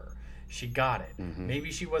to her. She got it. Mm-hmm.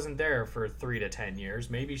 Maybe she wasn't there for 3 to 10 years.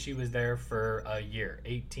 Maybe she was there for a year,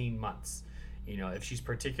 18 months. If she's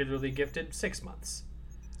particularly gifted, 6 months.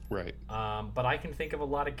 Right. But I can think of a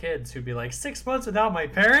lot of kids who'd be like, 6 months without my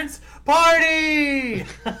parents? Party!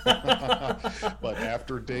 But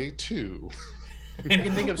after day 2... You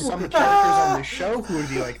can think of some characters on the show who would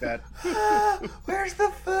be like that. Where's the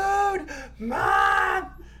food? Mom!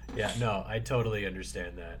 Yeah, no, I totally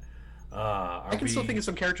understand that. I can still think of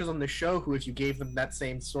some characters on the show who, if you gave them that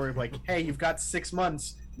same story of like, hey, you've got 6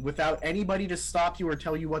 months without anybody to stop you or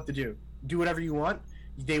tell you what to do whatever you want,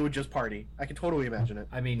 they would just party. I can totally imagine it.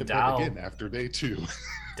 I mean, Dal, again after day 2.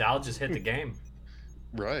 Dal just hit the game.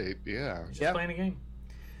 Right, yeah. He's just playing a game.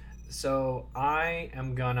 So I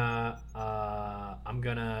am gonna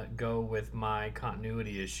go with my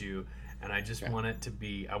continuity issue, and I just want it to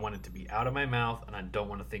be out of my mouth, and I don't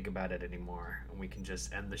want to think about it anymore. And we can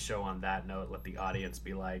just end the show on that note. Let the audience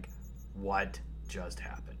be like, what just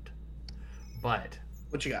happened? But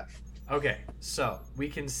what you got? Okay, so we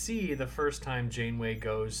can see the first time Janeway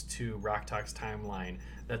goes to Rok-Tahk's timeline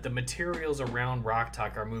that the materials around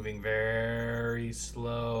Rok-Tahk are moving very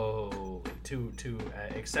slowly to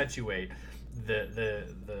accentuate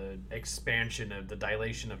the expansion of the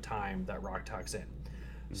dilation of time that Rok-Tahk's in.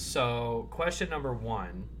 So question number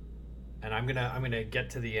 1, and I'm gonna get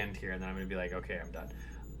to the end here, and then I'm gonna be like, okay, I'm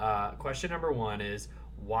done. Question number 1 is,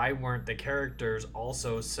 why weren't the characters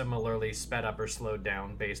also similarly sped up or slowed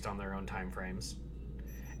down based on their own time frames?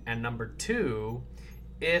 And number 2,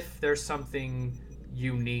 if there's something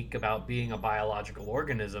unique about being a biological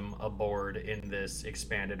organism aboard in this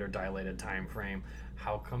expanded or dilated time frame,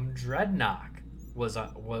 how come Dreadnought was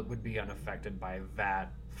what would be unaffected by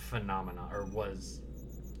that phenomena, or was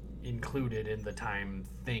included in the time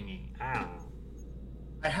thingy? I don't know.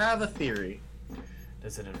 I have a theory.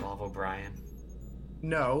 Does it involve O'Brien?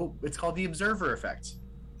 No, it's called the observer effect.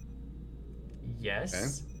 Yes. Okay.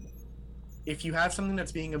 If you have something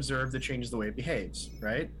that's being observed, it changes the way it behaves,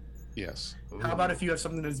 right? Yes. Ooh. How about if you have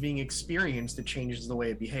something that's being experienced, it changes the way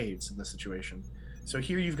it behaves in the situation? So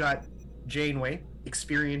here you've got Janeway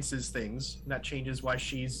experiences things, and that changes why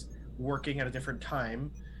she's working at a different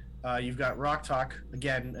time. You've got Rok-Tahk,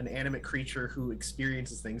 again, an animate creature who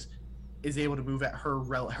experiences things, is able to move at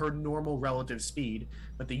her normal relative speed,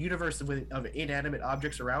 but the universe of inanimate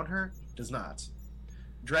objects around her does not.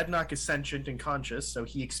 Dreadnought is sentient and conscious, so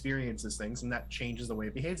he experiences things, and that changes the way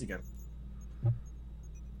it behaves again.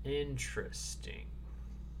 Interesting.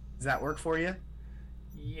 Does that work for you?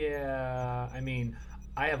 Yeah, I mean,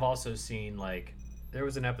 I have also seen, like, there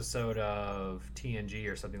was an episode of TNG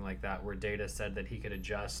or something like that where Data said that he could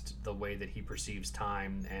adjust the way that he perceives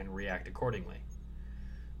time and react accordingly.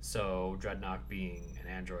 So Dreadnought, being an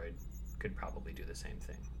android, could probably do the same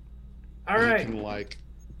thing. All right. You can, like,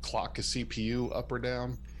 clock a CPU up or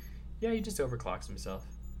down. Yeah, he just overclocks himself.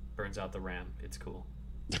 Burns out the RAM. It's cool.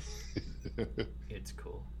 It's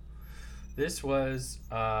cool. This was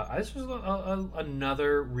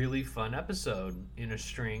another really fun episode in a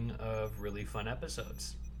string of really fun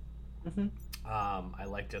episodes. Mm-hmm. I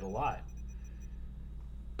liked it a lot.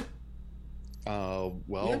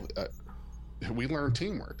 We learned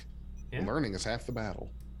teamwork. Yeah. Learning is half the battle.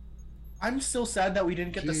 I'm still sad that we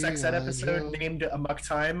didn't get the Sex Ed episode named Amok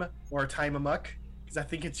Time or Time Amok, because I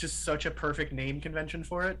think it's just such a perfect name convention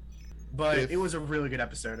for it. But it was a really good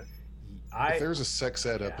episode. If there's a Sex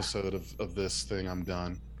Ed episode of this thing, I'm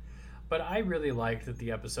done. But I really liked that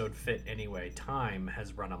the episode fit anyway. Time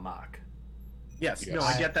has run amok. Yes, no,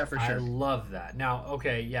 I get that for sure. I love that. Now,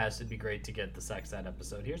 okay, yes, it'd be great to get the Sex Ed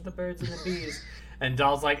episode. Here's the birds and the bees. And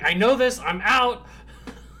Dahl's like, I know this, I'm out.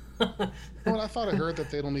 Well, I thought I heard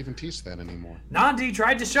that they don't even teach that anymore. Nandi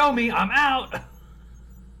tried to show me, I'm out.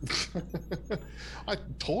 I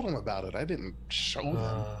told them about it. I didn't show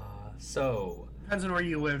them. So... Depends on where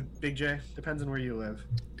you live, Big J. Depends on where you live.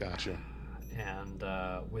 Gotcha. And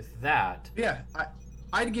with that... Yeah,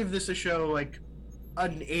 I'd give this a show like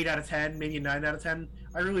an 8 out of 10, maybe a 9 out of 10.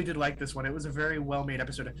 I really did like this one. It was a very well-made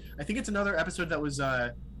episode. I think it's another episode that was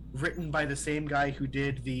written by the same guy who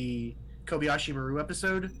did the Kobayashi Maru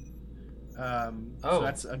episode. So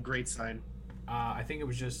that's a great sign. I think it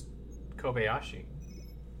was just Kobayashi.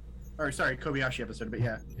 Or, sorry, Kobayashi episode, but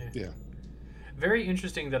yeah. Very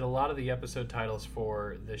interesting that a lot of the episode titles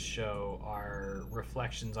for this show are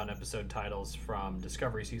reflections on episode titles from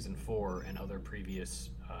Discovery Season 4 and other previous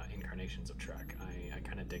incarnations of Trek. I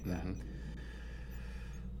kind of dig that.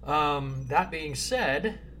 That being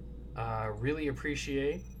said, really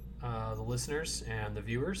appreciate the listeners and the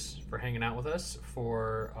viewers for hanging out with us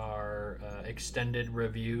for our extended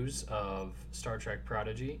reviews of Star Trek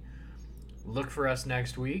Prodigy. Look for us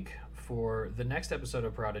next week for the next episode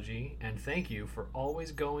of Prodigy, and thank you for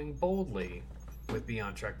always going boldly with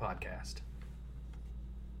Beyond Trek Podcast.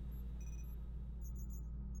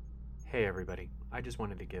 Hey everybody, I just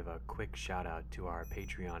wanted to give a quick shout out to our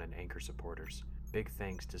Patreon and Anchor supporters. Big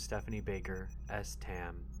thanks to Stephanie Baker, S.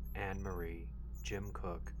 Tam, Anne Marie, Jim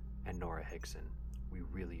Cook, and Nora Hickson. We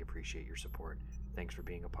really appreciate your support. Thanks for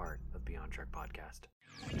being a part of Beyond Trek Podcast.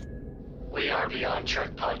 We are Beyond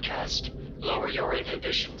Trek Podcast. Lower your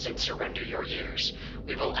inhibitions and surrender your years.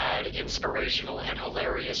 We will add inspirational and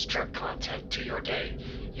hilarious Trek content to your day.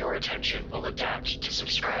 Your attention will adapt to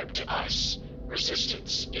subscribe to us.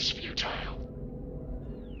 Resistance is futile.